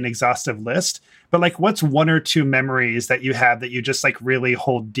have to be an exhaustive list, but like, what's one or two memories that you have that you just like really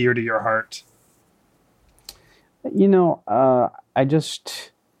hold dear to your heart? You know,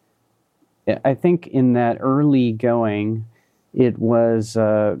 I think in that early going, it was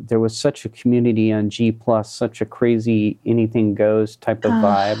there was such a community on G+, such a crazy anything goes type of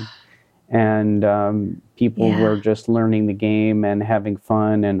vibe, and people were just learning the game and having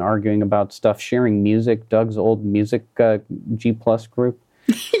fun and arguing about stuff, sharing music. Doug's old music G+ group.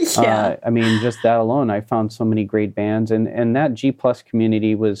 Yeah. I mean, just that alone, I found so many great bands, and that G+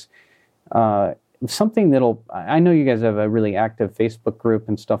 community was something I know you guys have a really active Facebook group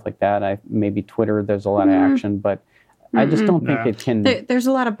and stuff like that. Maybe Twitter, there's a lot of action, but I just don't think it can. There's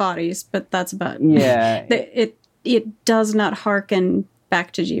a lot of bodies, but that's about yeah. It does not harken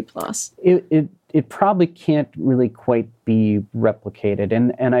back to G+. It probably can't really quite be replicated,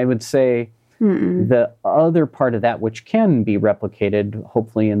 and I would say the other part of that which can be replicated,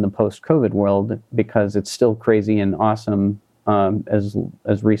 hopefully in the post-COVID world, because it's still crazy and awesome.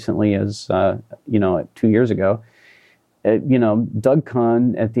 As recently as 2 years ago,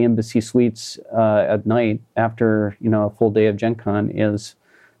 DougCon at the Embassy Suites at night after a full day of Gen Con is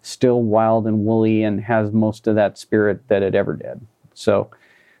still wild and woolly and has most of that spirit that it ever did. So,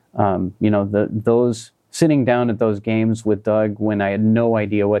 those sitting down at those games with Doug when I had no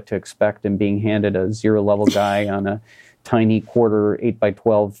idea what to expect and being handed a 0 level guy on a tiny quarter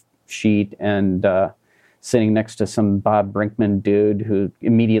 8x12 sheet and sitting next to some Bob Brinkman dude who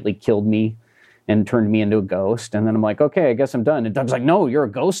immediately killed me and turned me into a ghost. And then I'm like, okay, I guess I'm done. And Doug's like, no, you're a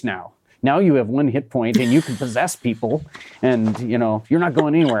ghost now. Now you have 1 hit point and you can possess people and, you're not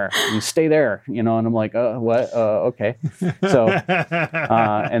going anywhere. You stay there, and I'm like, what? Okay. So,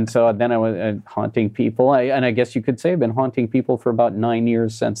 and so then I was haunting people. I guess you could say I've been haunting people for about 9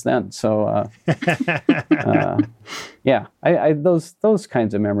 years since then. So, yeah, I those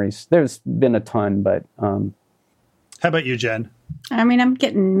kinds of memories. There's been a ton, but. How about you, Jen? I mean, I'm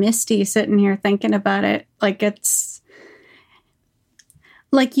getting misty sitting here thinking about it. Like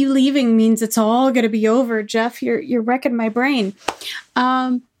like you leaving means it's all going to be over, Jeff. You're wrecking my brain.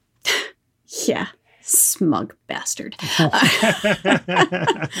 Yeah, smug bastard.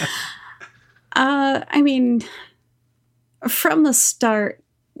 I mean, from the start,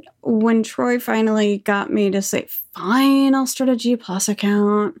 when Troy finally got me to say, fine, I'll start a G+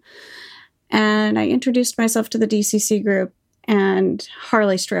 account, and I introduced myself to the DCC group, and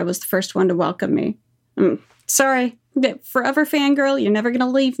Harley Strode was the first one to welcome me. Sorry. Forever fangirl, you're never going to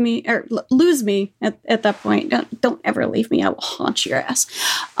leave me or lose me at that point. Don't ever leave me. I will haunt your ass.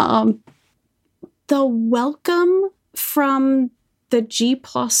 The welcome from the G+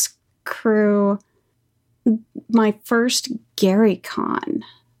 crew, my first Gary Con,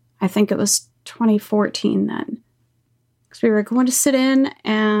 I think it was 2014 then. Because we were going to sit in,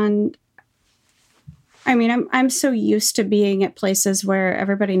 and I mean, I'm so used to being at places where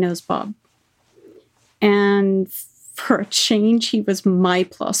everybody knows Bob. And for a change, he was my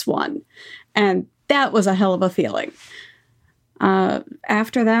 +1. And that was a hell of a feeling.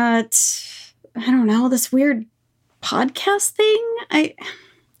 After that, I don't know, this weird podcast thing.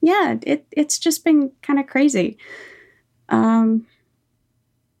 It's just been kind of crazy. I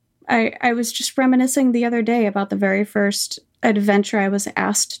was just reminiscing the other day about the very first adventure I was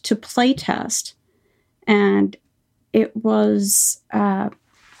asked to play test. And it was the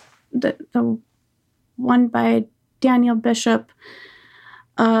one by Daniel Bishop.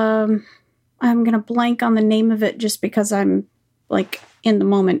 I'm going to blank on the name of it just because I'm like in the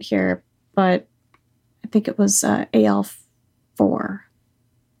moment here, but I think it was AL4.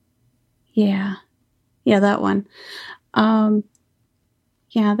 Yeah, that one.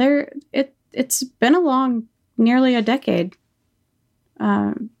 It's been nearly a decade.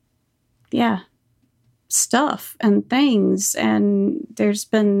 Stuff and things, and there's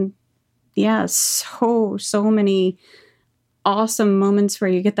been so many awesome moments where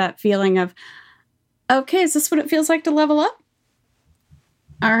you get that feeling of, okay, is this what it feels like to level up?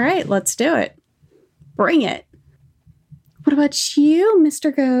 All right, let's do it. Bring it. What about you,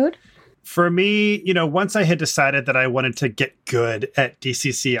 Mr. Goad? For me, once I had decided that I wanted to get good at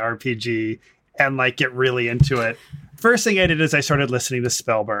DCC RPG and like get really into it, first thing I did is I started listening to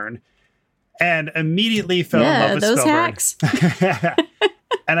Spellburn. and immediately fell in love with those Spellburn. hacks.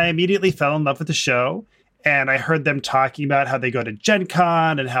 And I immediately fell in love with the show. And I heard them talking about how they go to Gen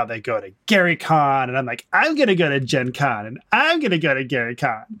Con and how they go to Gary Con. And I'm like, I'm going to go to Gen Con and I'm going to go to Gary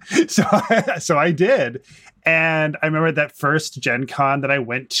Con. So I did. And I remember that first Gen Con that I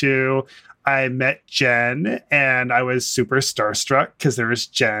went to, I met Jen and I was super starstruck because there was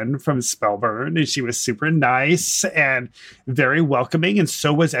Jen from Spellburn and she was super nice and very welcoming. And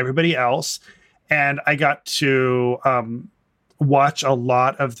so was everybody else. And I got to watch a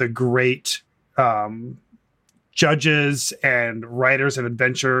lot of the great judges and writers of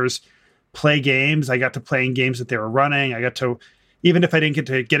adventures play games. I got to play in games that they were running. I got to, even if I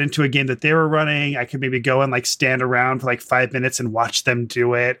didn't get into a game that they were running, I could maybe go and like stand around for like 5 minutes and watch them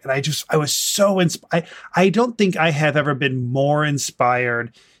do it. And I was so inspired. I don't think I have ever been more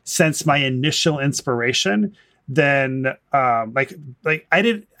inspired since my initial inspiration than like I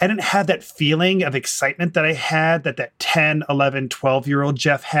didn't have that feeling of excitement that I had that 10, 11, 12-year-old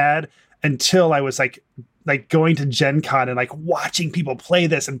Jeff had until I was like going to Gen Con and like watching people play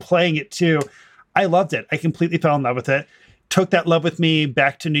this and playing it too. I loved it. I completely fell in love with it. Took that love with me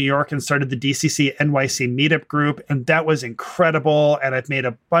back to New York and started the DCC NYC meetup group. And that was incredible. And I've made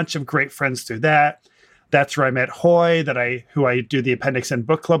a bunch of great friends through that. That's where I met Hoy, who I do the Appendix N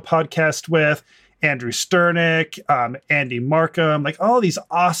Book Club podcast with, Andrew Sternick, Andy Markham, like all these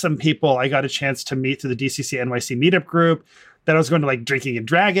awesome people I got a chance to meet through the DCC NYC meetup group. Then I was going to like Drinking and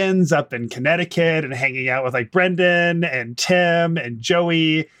Dragons up in Connecticut and hanging out with like Brendan and Tim and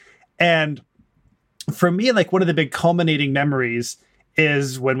Joey. And for me, like one of the big culminating memories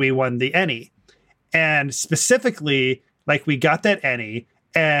is when we won the Ennie. And specifically, like we got that Ennie.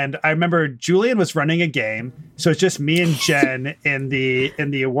 And I remember Julian was running a game. So it's just me and Jen in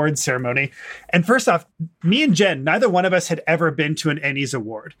the award ceremony. And first off, me and Jen, neither one of us had ever been to an Ennie's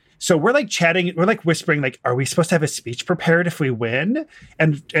award. So we're like chatting, we're like whispering, like, are we supposed to have a speech prepared if we win?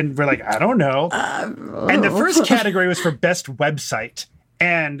 And we're like, I don't know. And the first category was for best website.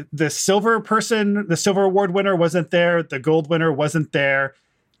 And the silver award winner wasn't there. The gold winner wasn't there.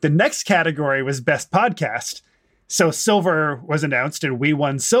 The next category was best podcast. So silver was announced and we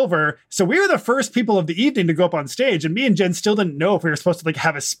won silver. So we were the first people of the evening to go up on stage, and me and Jen still didn't know if we were supposed to like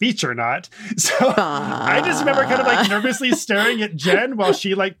have a speech or not. So I just remember kind of like nervously staring at Jen while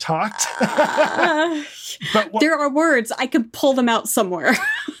she like talked. But there are words. I could pull them out somewhere.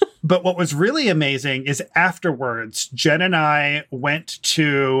 But what was really amazing is afterwards, Jen and I went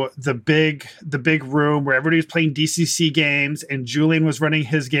to the big room where everybody was playing DCC games and Julian was running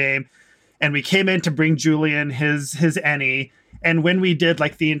his game. And we came in to bring Julian his Ennie. And when we did,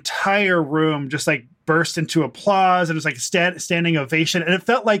 like the entire room just like burst into applause. And it was like a standing ovation. And it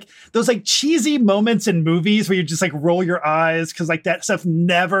felt like those like cheesy moments in movies where you just like roll your eyes because like that stuff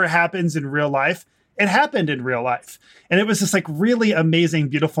never happens in real life. It happened in real life. And it was this like really amazing,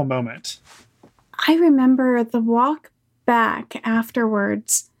 beautiful moment. I remember the walk back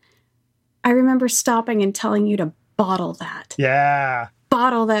afterwards. I remember stopping and telling you to bottle that. Yeah.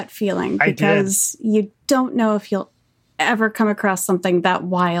 Bottle that feeling because you don't know if you'll ever come across something that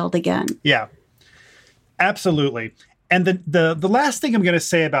wild again. Yeah, absolutely. And the last thing I'm going to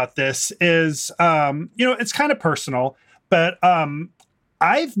say about this is, it's kind of personal, but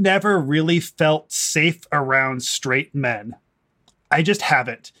I've never really felt safe around straight men. I just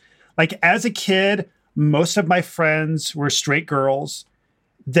haven't. Like as a kid, most of my friends were straight girls.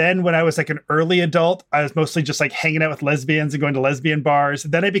 Then when I was like an early adult, I was mostly just like hanging out with lesbians and going to lesbian bars.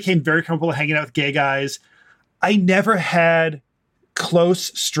 Then I became very comfortable hanging out with gay guys. I never had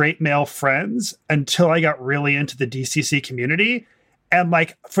close straight male friends until I got really into the DCC community. And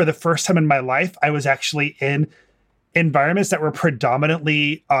like for the first time in my life, I was actually in environments that were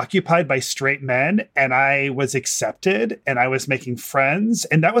predominantly occupied by straight men. And I was accepted and I was making friends.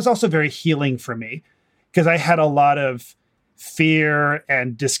 And that was also very healing for me because I had a lot of fear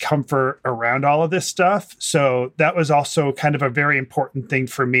and discomfort around all of this stuff. So that was also kind of a very important thing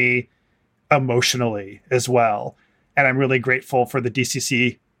for me emotionally as well. And I'm really grateful for the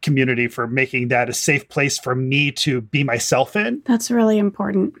DCC community for making that a safe place for me to be myself in. That's really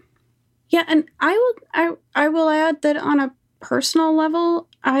important. Yeah, and I will add that on a personal level,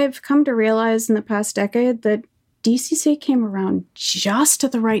 I've come to realize in the past decade that DCC came around just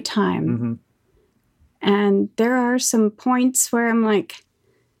at the right time. Mm-hmm. And there are some points where I'm like,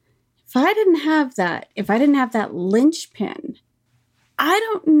 if I didn't have that linchpin, I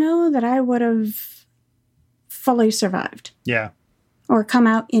don't know that I would have fully survived. Yeah. Or come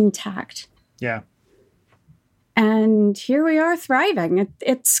out intact. Yeah. And here we are thriving.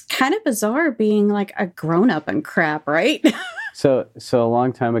 It's kind of bizarre being like a grown-up and crap, right? So a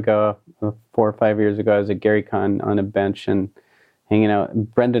long time ago, 4 or 5 years ago, I was at GaryCon on a bench and hanging out.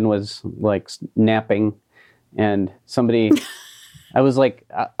 Brendan was like napping, and somebody, I was like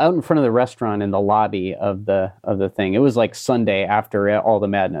out in front of the restaurant in the lobby of the thing. It was like Sunday after all the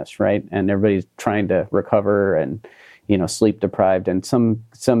madness, right? And everybody's trying to recover and, sleep deprived. And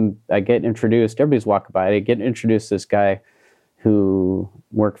I get introduced. Everybody's walking by. I get introduced to this guy who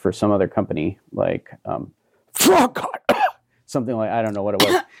worked for some other company, like something like, I don't know what it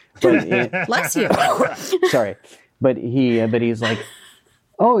was. But Bless you. Sorry, but he's like,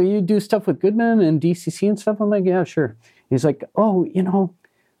 oh, you do stuff with Goodman and DCC and stuff? I'm like, yeah, sure. He's like, oh,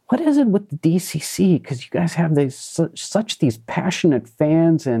 what is it with the DCC? Because you guys have such these passionate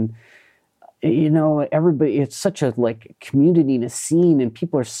fans, and everybody, it's such a like community and a scene, and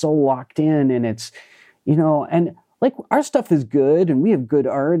people are so locked in, and it's, and like our stuff is good, and we have good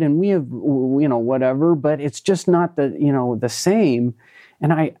art, and we have, whatever, but it's just not the same.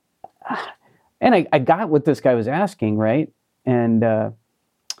 And I got what this guy was asking, right? And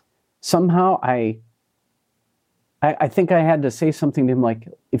somehow I think I had to say something to him like,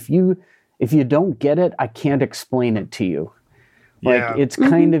 if you don't get it, I can't explain it to you. Like, it's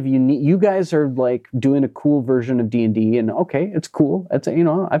kind of unique. You guys are like doing a cool version of D&D, and okay, it's cool. It's,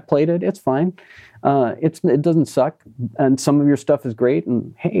 I've played it. It's fine. It doesn't suck. And some of your stuff is great.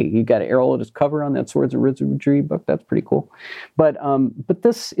 And hey, you got Errol at his cover on that Swords of Wizardry book. That's pretty cool. But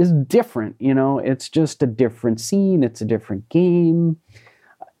this is different. It's just a different scene. It's a different game.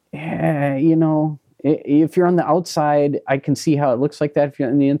 If you're on the outside, I can see how it looks like that. If you're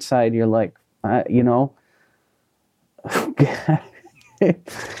on the inside, you're like,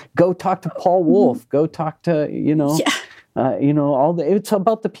 go talk to Paul Wolf. Go talk to, it's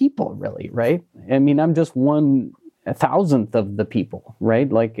about the people, really, right? I mean, I'm just 1/1000th of the people, right?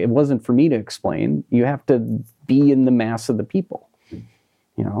 Like, it wasn't for me to explain. You have to be in the mass of the people,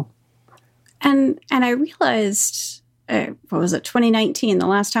 And I realized, what was it, 2019, the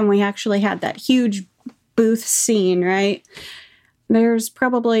last time we actually had that huge booth scene, right? There's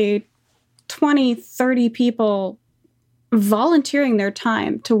probably 20, 30 people volunteering their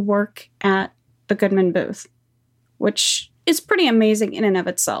time to work at the Goodman booth, which is pretty amazing in and of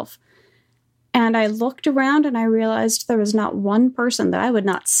itself. And I looked around and I realized there was not one person that I would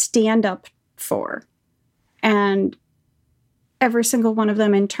not stand up for. And every single one of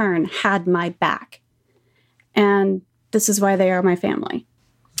them in turn had my back. And this is why they are my family.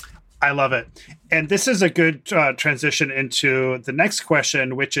 I love it. And this is a good transition into the next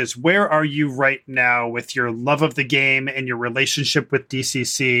question, which is, where are you right now with your love of the game and your relationship with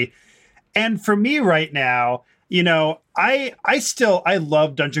DCC? And for me right now, I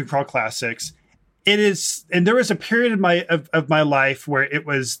love Dungeon Crawl Classics. It is, and there was a period of my life where it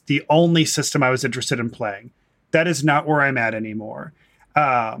was the only system I was interested in playing. That is not where I'm at anymore.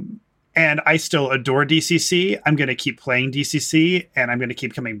 And I still adore DCC. I'm going to keep playing DCC, and I'm going to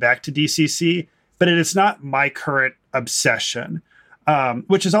keep coming back to DCC, but it is not my current obsession,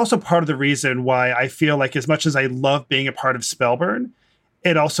 which is also part of the reason why I feel like, as much as I love being a part of Spellburn,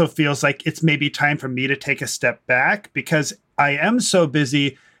 it also feels like it's maybe time for me to take a step back, because I am so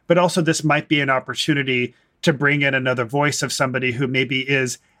busy, but also this might be an opportunity to bring in another voice of somebody who maybe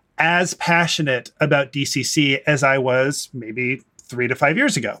is as passionate about DCC as I was maybe 3 to 5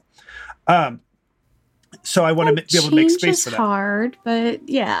 years ago. So I want to be able to make space for that. Change is hard, but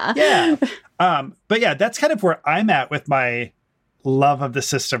yeah. Yeah. But yeah, that's kind of where I'm at with my love of the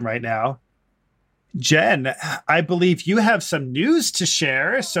system right now. Jen, I believe you have some news to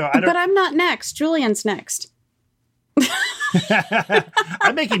share. But I'm not next. Julian's next.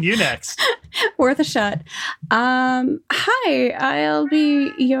 I'm making you next. Worth a shot. Hi, I'll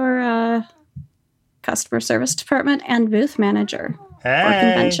be your customer service department and booth manager for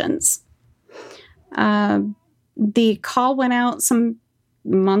conventions. The call went out some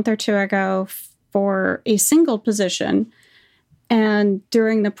month or two ago for a single position. And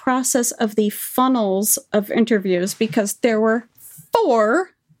during the process of the funnels of interviews, because there were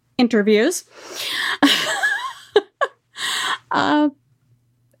 4 interviews,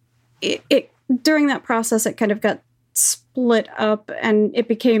 during that process, it kind of got split up, and it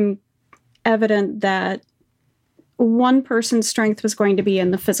became evident that one person's strength was going to be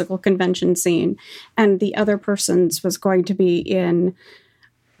in the physical convention scene, and the other person's was going to be in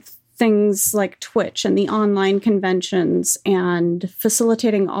things like Twitch and the online conventions and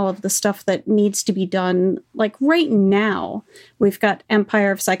facilitating all of the stuff that needs to be done. Like right now, we've got Empire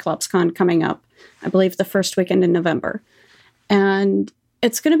of CyclopsCon coming up, I believe the first weekend in November. And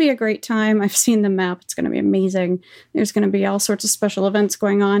it's going to be a great time. I've seen the map. It's going to be amazing. There's going to be all sorts of special events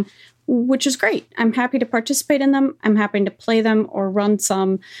going on, which is great. I'm happy to participate in them. I'm happy to play them or run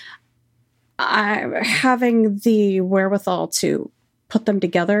some. Having the wherewithal to put them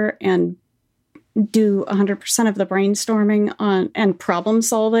together and do 100% of the brainstorming on and problem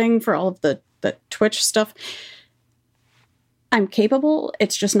solving for all of the Twitch stuff, I'm capable.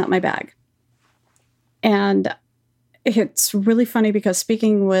 It's just not my bag. And it's really funny because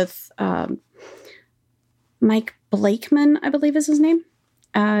speaking with Mike Blakeman, I believe is his name,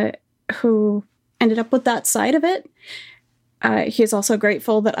 who ended up with that side of it, he's also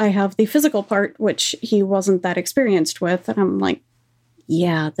grateful that I have the physical part, which he wasn't that experienced with. And I'm like,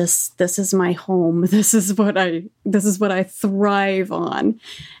 yeah, this is my home. This is what I thrive on.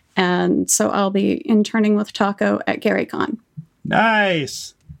 And so I'll be interning with Taco at GaryCon.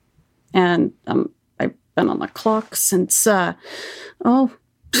 Nice. And I've been on the clock since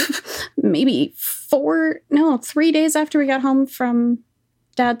maybe 3 days after we got home from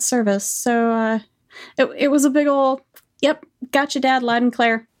Dad's service. So it was a big ol' yep, gotcha, Dad, loud and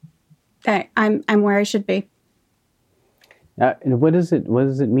clear. Okay, I'm where I should be. What does it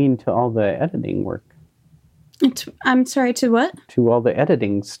mean to all the editing work? I'm sorry, to what? To all the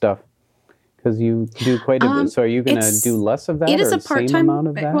editing stuff. Because you do quite a bit. So are you going to do less of that? It is or a the same part-time amount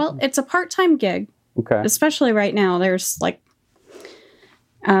of that? Well, it's a part-time gig. Okay. Especially right now. There's like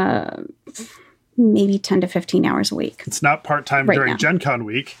maybe 10 to 15 hours a week. It's not part-time right during now. Gen Con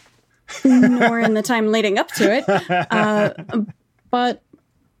week. Nor in the time leading up to it. But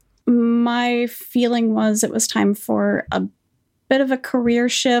my feeling was it was time for a bit of a career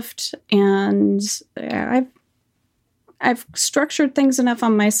shift, and I've structured things enough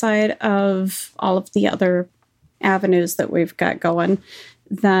on my side of all of the other avenues that we've got going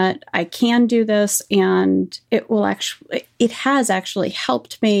that I can do this, and it has actually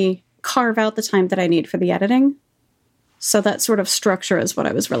helped me carve out the time that I need for the editing. So that sort of structure is what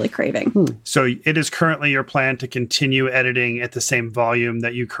I was really craving. So it is currently your plan to continue editing at the same volume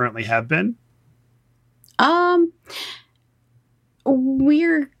that you currently have been?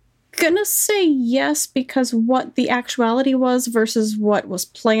 We're gonna say yes, because what the actuality was versus what was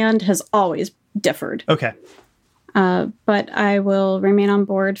planned has always differed. Okay. But I will remain on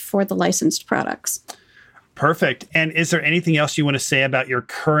board for the licensed products. Perfect. And is there anything else you want to say about your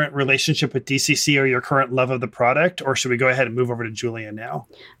current relationship with DCC or your current love of the product? Or should we go ahead and move over to Julian now?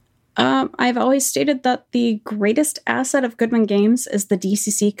 I've always stated that the greatest asset of Goodman Games is the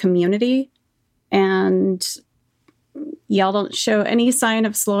DCC community. And y'all don't show any sign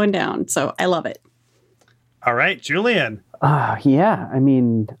of slowing down. So I love it. All right, Julian. Yeah. I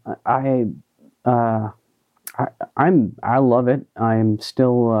mean, I love it. I'm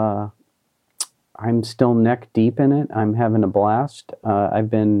still neck deep in it. I'm having a blast.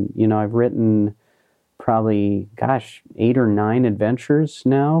 I've written probably, 8 or 9 adventures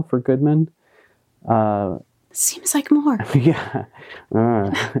now for Goodman. Seems like more. Yeah.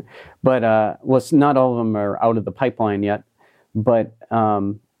 But not all of them are out of the pipeline yet. But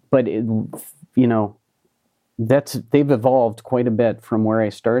they've evolved quite a bit from where I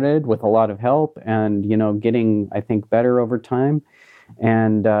started with a lot of help and, getting, I think, better over time.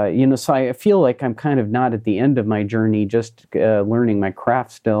 And, so I feel like I'm kind of not at the end of my journey, just learning my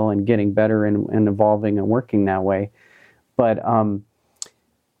craft still and getting better and evolving and working that way. But,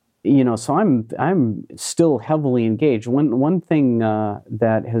 so I'm still heavily engaged. One thing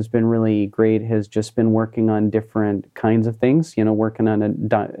that has been really great has just been working on different kinds of things, working on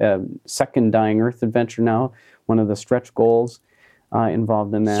a second Dying Earth adventure now, one of the stretch goals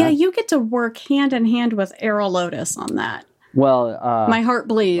involved in that. Yeah, you get to work hand in hand with Arrow Lotus on that. Well, my heart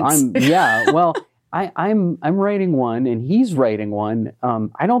bleeds. I'm writing one, and he's writing one.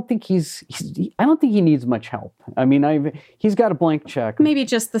 I don't think he needs much help. I mean, he's got a blank check. Maybe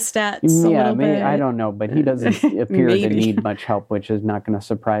just the stats. Yeah, a little bit. I don't know, but he doesn't appear to need much help, which is not going to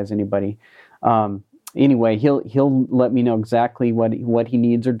surprise anybody. Anyway, he'll let me know exactly what he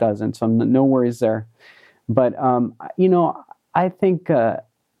needs or doesn't. So no worries there. But I think.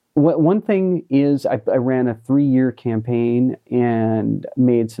 One thing is I ran a 3-year campaign and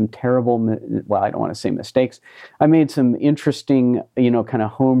made some terrible, I don't want to say mistakes. I made some interesting, kind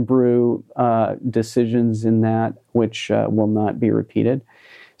of homebrew decisions in that, which will not be repeated.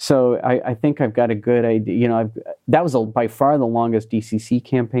 So I think I've got a good idea. That was by far the longest DCC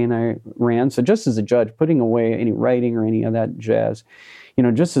campaign I ran. So just as a judge, putting away any writing or any of that jazz,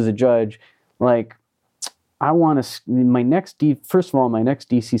 just as a judge, I want to, my next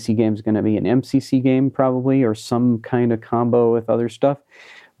DCC game is going to be an MCC game probably, or some kind of combo with other stuff.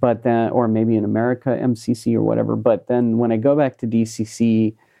 but then, or maybe in America, MCC or whatever. But then when I go back to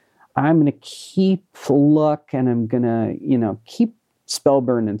DCC, I'm going to keep luck, and I'm going to, keep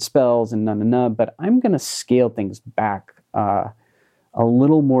Spellburn and spells and but I'm going to scale things back a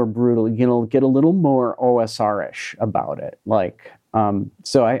little more brutal, get a little more OSR-ish about it.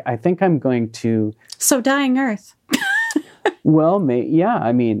 So I think I'm going to... So Dying Earth. Well,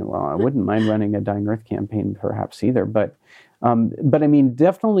 I wouldn't mind running a Dying Earth campaign perhaps either, but I mean,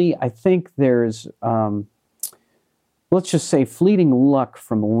 definitely, I think there's, let's just say Fleeting Luck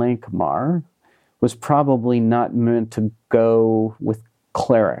from Lankmar was probably not meant to go with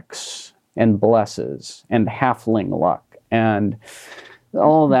clerics and blesses and halfling luck and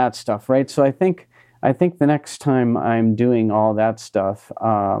all that stuff, right? So I think the next time I'm doing all that stuff,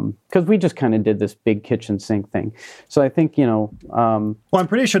 because we just kind of did this big kitchen sink thing. So I think, well, I'm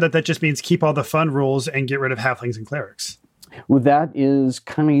pretty sure that just means keep all the fun rules and get rid of halflings and clerics. Well, that is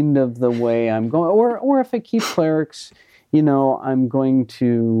kind of the way I'm going. Or if I keep clerics, I'm going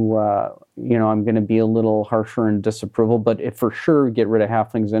to, I'm going to be a little harsher in disapproval, but for sure get rid of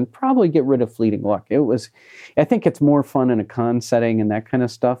halflings and probably get rid of Fleeting Luck. I think it's more fun in a con setting and that kind of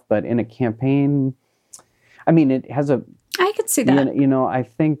stuff, but in a campaign, I mean, it has I could see that. I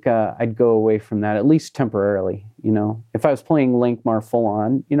think I'd go away from that, at least temporarily, If I was playing Lankmar full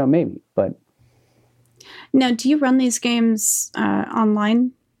on, maybe, but... Now, do you run these games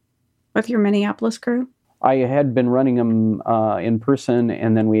online with your Minneapolis crew? I had been running them in person,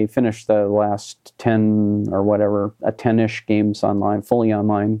 and then we finished the last 10 or whatever, 10-ish games online, fully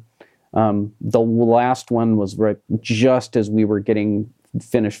online. The last one was just as we were getting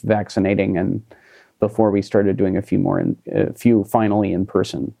finished vaccinating and before we started doing a few finally in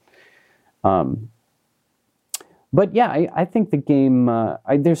person. But yeah, I think the game,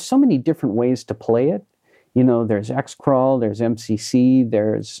 there's so many different ways to play it. There's X-Crawl, there's MCC,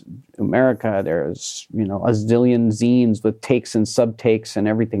 there's America, there's, a zillion zines with takes and subtakes and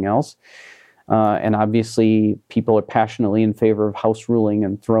everything else. And obviously, people are passionately in favor of house ruling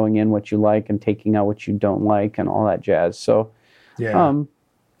and throwing in what you like and taking out what you don't like and all that jazz. So, yeah.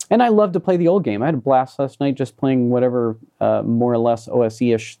 And I love to play the old game. I had a blast last night just playing whatever more or less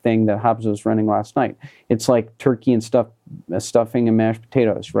OSE-ish thing that Hobbs was running last night. It's like turkey and stuffing and mashed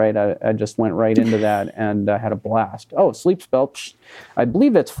potatoes, right? I just went right into that and had a blast. Oh, sleep spell. Psh, I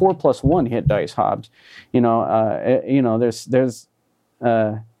believe that's 4+1 hit dice, Hobbs. There's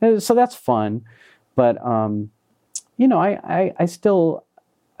so that's fun. But,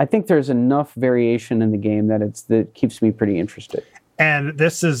 I think there's enough variation in the game that keeps me pretty interested. And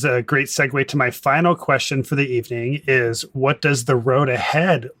this is a great segue to my final question for the evening is, what does the road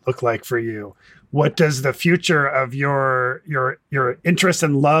ahead look like for you? What does the future of your interest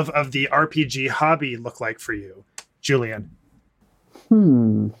and love of the RPG hobby look like for you, Julian?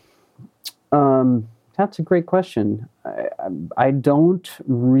 That's a great question. I don't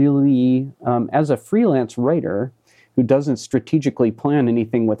really, as a freelance writer who doesn't strategically plan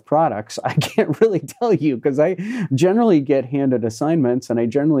anything with products, I can't really tell you because I generally get handed assignments and I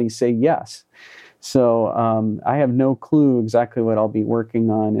generally say yes. So I have no clue exactly what I'll be working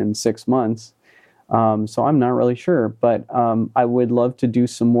on in 6 months. So I'm not really sure, but I would love to do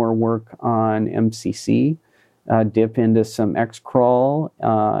some more work on MCC, dip into some X-Crawl,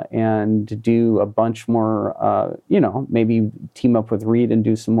 and do a bunch more, maybe team up with Reed and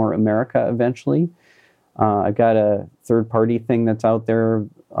do some more America eventually. I got a third-party thing that's out there,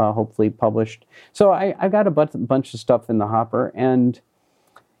 hopefully published. So I got a bunch of stuff in the hopper, and,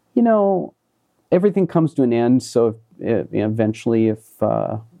 everything comes to an end. So eventually, if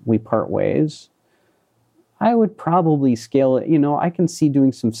we part ways, I would probably scale it. I can see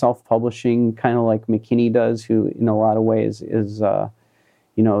doing some self-publishing, kind of like McKinney does, who in a lot of ways is, the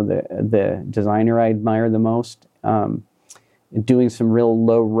designer I admire the most. Doing some real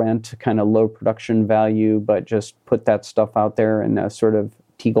low rent, kind of low production value, but just put that stuff out there in a sort of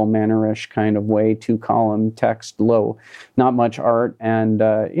Teagle Manor-ish kind of way, 2-column text, low, not much art, and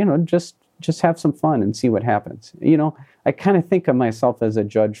just have some fun and see what happens. I kind of think of myself as a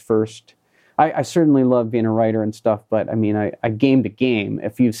judge first. I certainly love being a writer and stuff, but I mean, I game to game.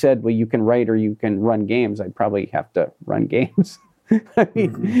 If you said, well, you can write or you can run games, I'd probably have to run games. I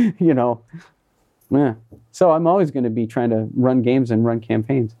mean, yeah. So I'm always going to be trying to run games and run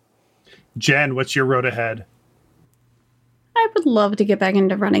campaigns. Jen, what's your road ahead? I would love to get back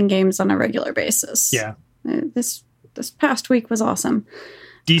into running games on a regular basis. Yeah. This past week was awesome.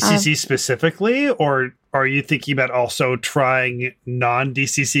 DCC specifically, or are you thinking about also trying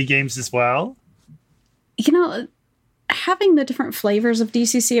non-DCC games as well? Having the different flavors of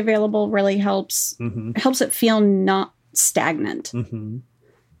DCC available really helps. Helps it feel not stagnant.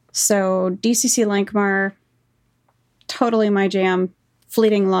 So DCC Lankmar, totally my jam.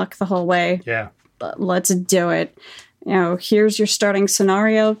 Fleeting luck the whole way. Yeah. But let's do it. You know, here's your starting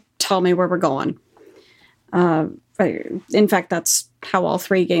scenario. Tell me where we're going. In fact, that's how all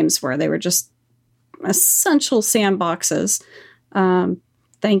 3 games were. They were just essential sandboxes.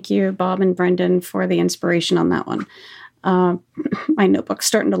 Thank you, Bob and Brendan, for the inspiration on that one. My notebook's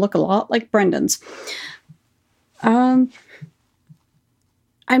starting to look a lot like Brendan's. I'm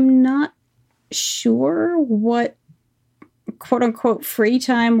not sure what quote unquote free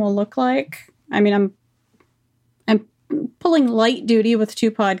time will look like. I mean, I'm pulling light duty with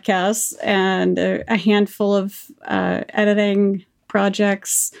 2 podcasts and a handful of editing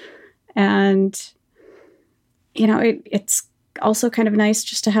projects, and you know, it's also kind of nice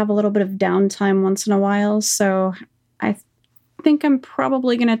just to have a little bit of downtime once in a while. So I think I'm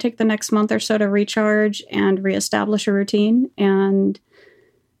probably going to take the next month or so to recharge and reestablish a routine, and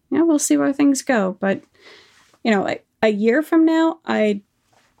you know, we'll see where things go. But you know, a year from now, I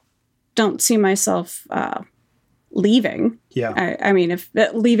don't see myself leaving. Yeah. I mean, if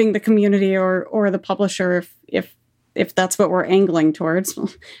leaving the community or the publisher, if that's what we're angling towards,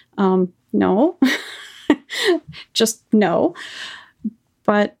 no, just no.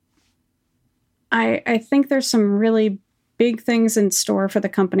 But I think there's some really big things in store for the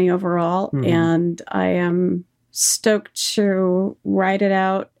company overall, and I am stoked to ride it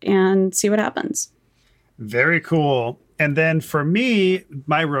out and see what happens. Very cool. And then for me,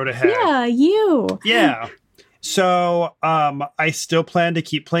 my road ahead. Yeah, you. Yeah. So I still plan to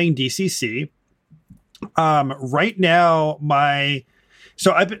keep playing DCC. Right now,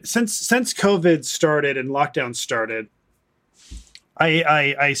 since COVID started and lockdown started,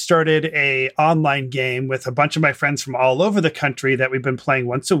 I started a online game with a bunch of my friends from all over the country that we've been playing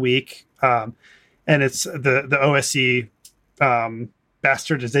once a week. And it's the OSE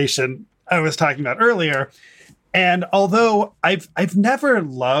bastardization I was talking about earlier. And although I've never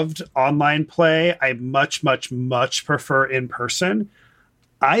loved online play, I much prefer in person.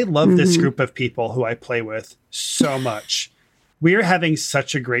 I love this group of people who I play with so much. We are having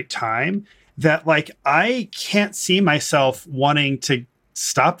such a great time that like I can't see myself wanting to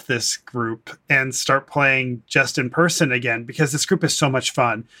stop this group and start playing just in person again, because this group is so much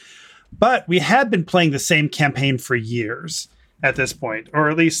fun. But we had been playing the same campaign for years at this point, or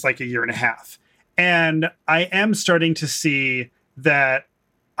at least like a year and a half. And I am starting to see that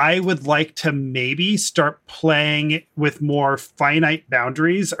I would like to maybe start playing with more finite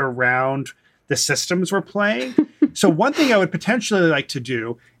boundaries around the systems we're playing. So one thing I would potentially like to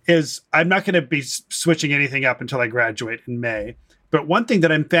do is, I'm not going to be switching anything up until I graduate in May. But one thing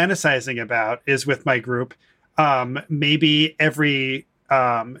that I'm fantasizing about is with my group, maybe every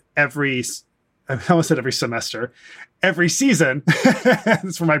I almost said every semester, every season,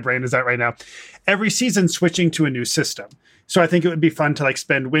 that's where my brain is at right now, every season switching to a new system. So I think it would be fun to like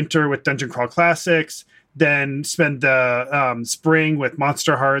spend winter with Dungeon Crawl Classics, then spend the spring with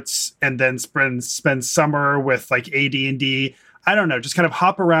Monster Hearts, and then spend summer with like AD&D. I don't know, just kind of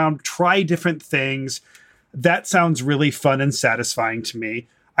hop around, try different things. That sounds really fun and satisfying to me.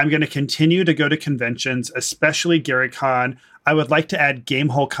 I'm going to continue to go to conventions, especially GaryCon. I would like to add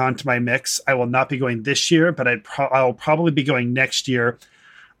Gamehole Con to my mix. I will not be going this year, but I'll probably be going next year.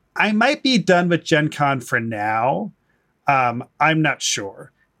 I might be done with Gen Con for now. I'm not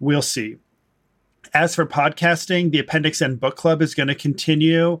sure. We'll see. As for podcasting, the Appendix N Book Club is going to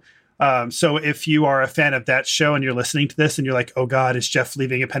continue. So if you are a fan of that show and you're listening to this and you're like, oh God, is Jeff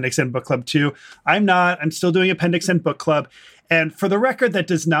leaving Appendix N Book Club too? I'm not. I'm still doing Appendix N Book Club. And for the record, that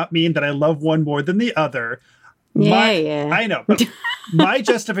does not mean that I love one more than the other. I know. But my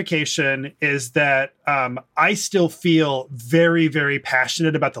justification is that I still feel very, very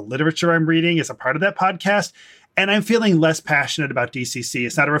passionate about the literature I'm reading as a part of that podcast. And I'm feeling less passionate about DCC.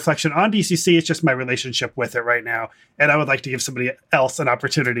 It's not a reflection on DCC. It's just my relationship with it right now. And I would like to give somebody else an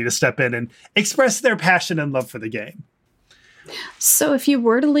opportunity to step in and express their passion and love for the game. So if you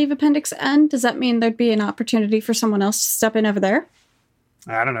were to leave Appendix N, does that mean there'd be an opportunity for someone else to step in over there?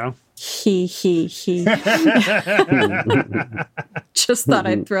 I don't know. He. Just thought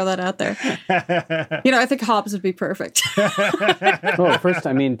I'd throw that out there. You know, I think Hobbs would be perfect. Well, first,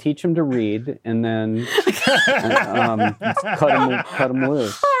 I mean, teach him to read, and then cut him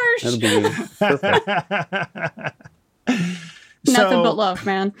loose. Harsh. That'll be perfect. Nothing but love,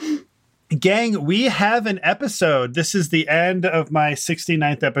 man. Gang, we have an episode. This is the end of my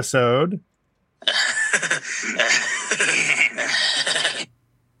 69th episode.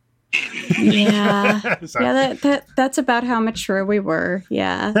 Yeah. Sorry. Yeah, that's about how mature we were.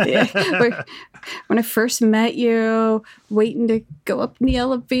 Yeah. When I first met you, waiting to go up in the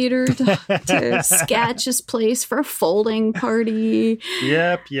elevator to Sketch's place for a folding party.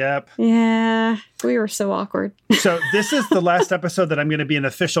 Yep. Yeah. We were so awkward. So this is the last episode that I'm going to be an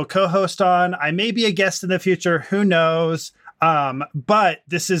official co-host on. I may be a guest in the future. Who knows? But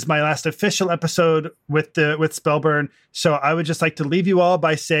this is my last official episode with Spellburn. So I would just like to leave you all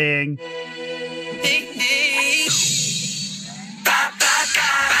by saying,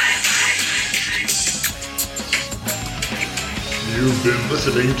 You've been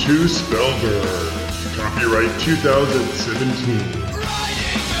listening to Spellburn. Copyright 2017.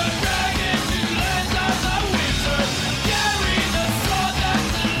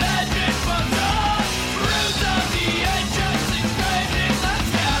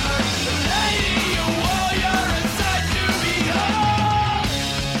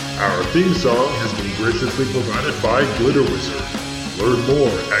 Our theme song has been graciously provided by Glitter Wizard. Learn more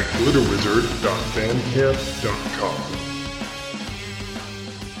at glitterwizard.bandcamp.com.